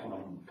 1/2 is what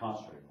I'm going to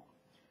concentrate on.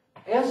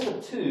 S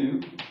of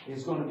 2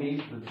 is going to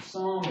be the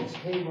sum as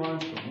k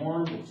runs from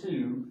 1 to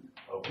 2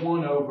 of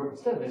 1 over,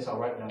 instead of this I'll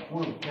write down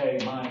 1 over k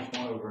minus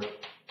 1 over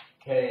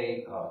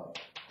k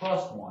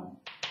plus 1.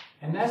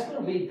 And that's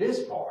going to be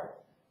this part.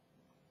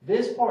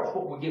 This part's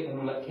what we get when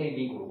we let k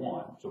be equal to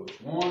 1. So it's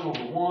 1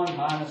 over 1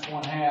 minus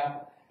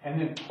 1/2, and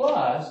then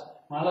plus,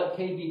 when I let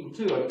k be equal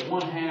to 2, I get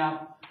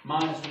 1/2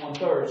 minus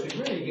 1/3. So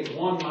you really get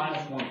 1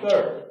 minus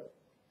 1/3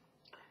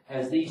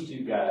 as these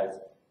two guys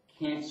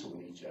cancel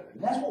with each other.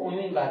 And that's what we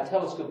mean by a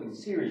telescoping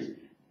series.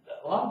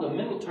 A lot of the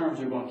middle terms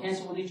are going to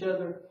cancel with each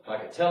other.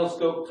 Like a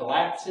telescope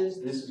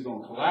collapses, this is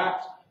going to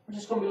collapse. We're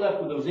just going to be left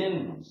with those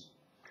end ones.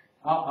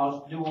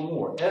 I'll do one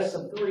more. S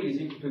of 3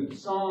 is equal to the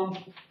sum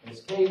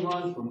as k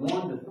runs from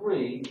 1 to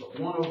 3 of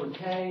 1 over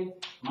k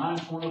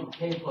minus 1 over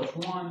k plus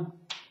 1.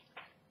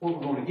 What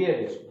we're going to get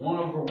is 1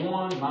 over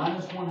 1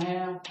 minus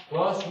 1/2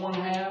 plus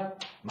 1/2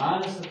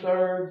 minus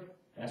 1/3.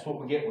 That's what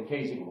we get when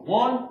k is equal to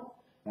 1.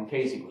 When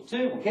k is equal to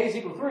 2. When k is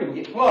equal to 3, we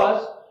get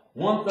plus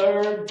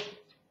 1/3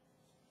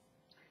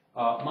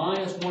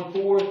 minus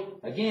 1/4.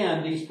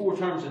 Again, these four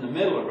terms in the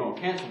middle are going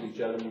to cancel each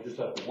other, and we're just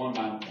left with 1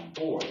 minus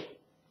 1/4.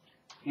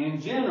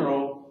 In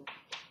general,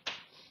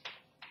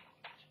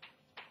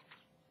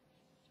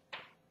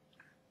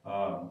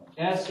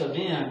 S of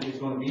n is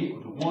going to be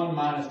equal to 1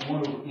 minus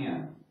 1 over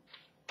n.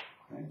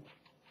 Okay?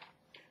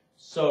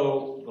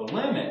 So the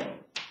limit,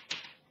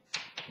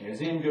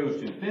 as n goes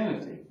to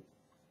infinity,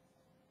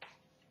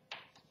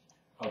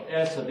 of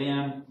S of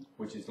n,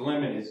 which is the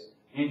limit is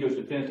n goes to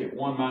infinity of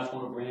 1 minus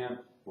 1 over n.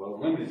 Well, the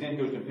limit is n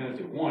goes to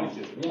infinity of 1 is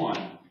just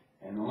 1,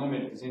 and the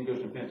limit is n goes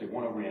to infinity of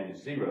 1 over n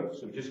is 0,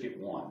 so we just get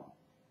 1.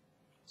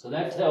 So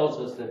that tells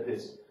us that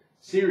this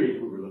series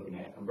we were looking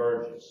at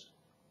converges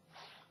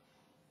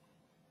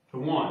to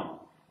 1.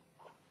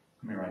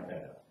 Let me write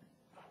that up.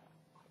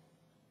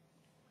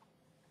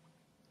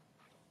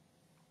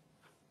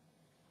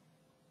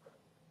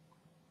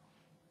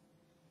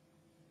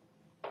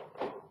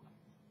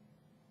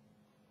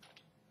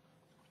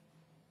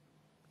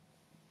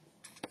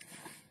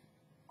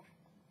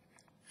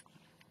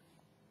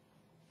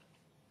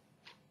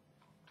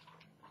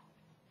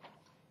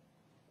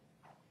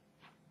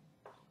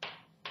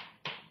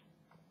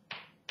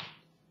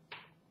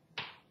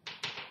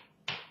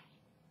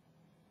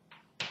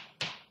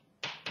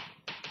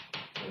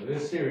 So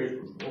this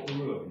series was what we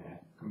were looking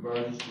at,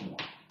 converges to 1.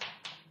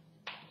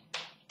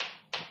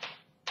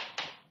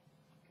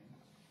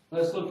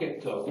 Let's look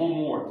at one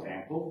more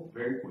example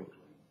very quickly.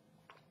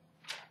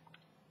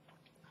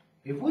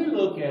 If we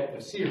look at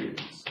the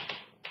series,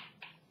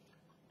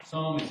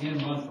 sum as n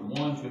runs from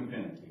 1 to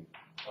infinity,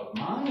 of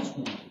minus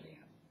 1 to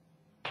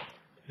n,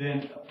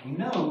 then we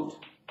note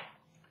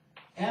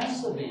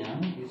S of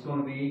n is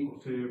going to be equal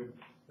to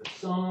the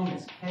sum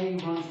as k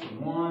runs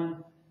from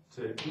 1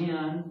 to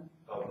n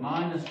of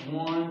minus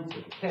 1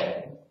 to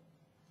k.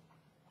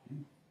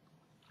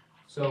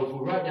 So if we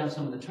write down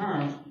some of the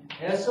terms,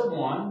 S of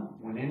 1,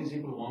 when n is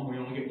equal to 1, we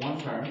only get one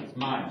term, it's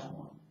minus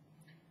 1.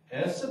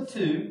 S of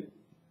 2,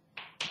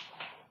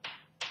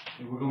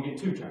 we're going to get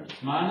two terms.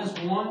 Minus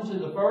 1 to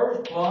the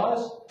first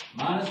plus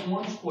minus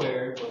 1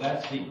 squared, well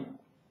that's 0.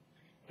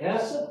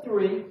 S of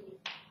 3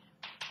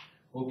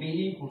 will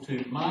be equal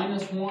to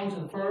minus 1 to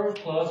the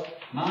first plus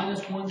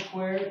minus 1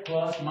 squared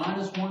plus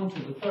minus 1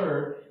 to the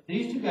third.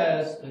 These two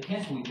guys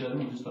cancel each other,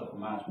 and we're just left with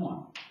minus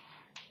 1.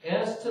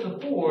 S to the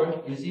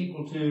fourth is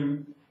equal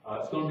to,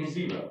 it's going to be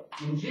 0.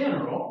 In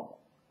general,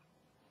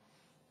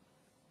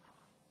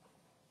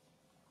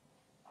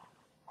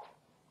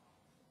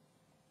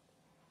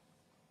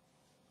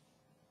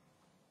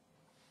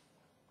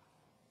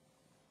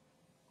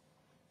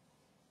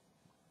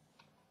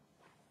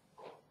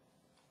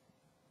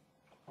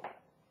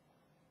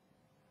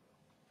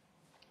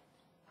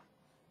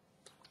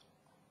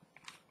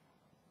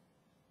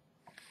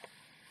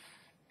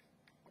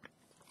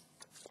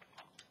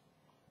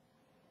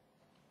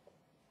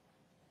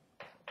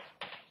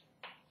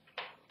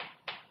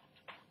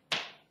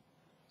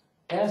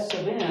 S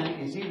of n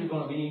is either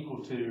going to be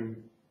equal to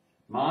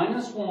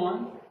minus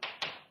 1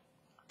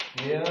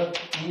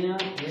 if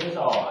n is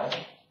odd,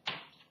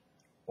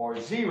 or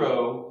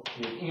 0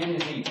 if n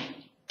is even.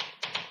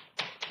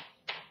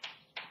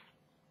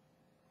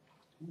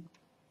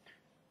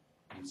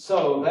 And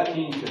so that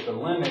means that the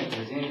limit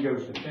as n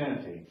goes to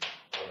infinity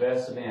of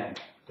S of n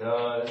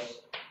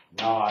does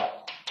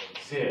not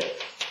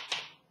exist.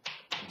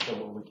 And so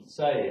what we can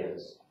say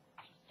is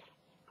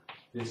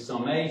this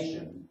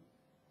summation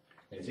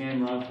as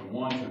n runs from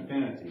 1 to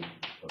infinity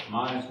of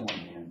minus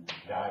 1n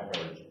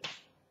diverges.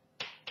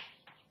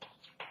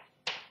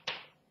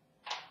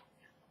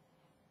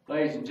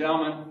 Ladies and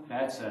gentlemen,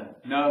 that's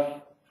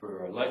enough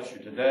for our lecture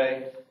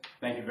today.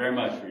 Thank you very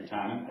much for your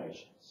time and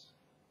patience.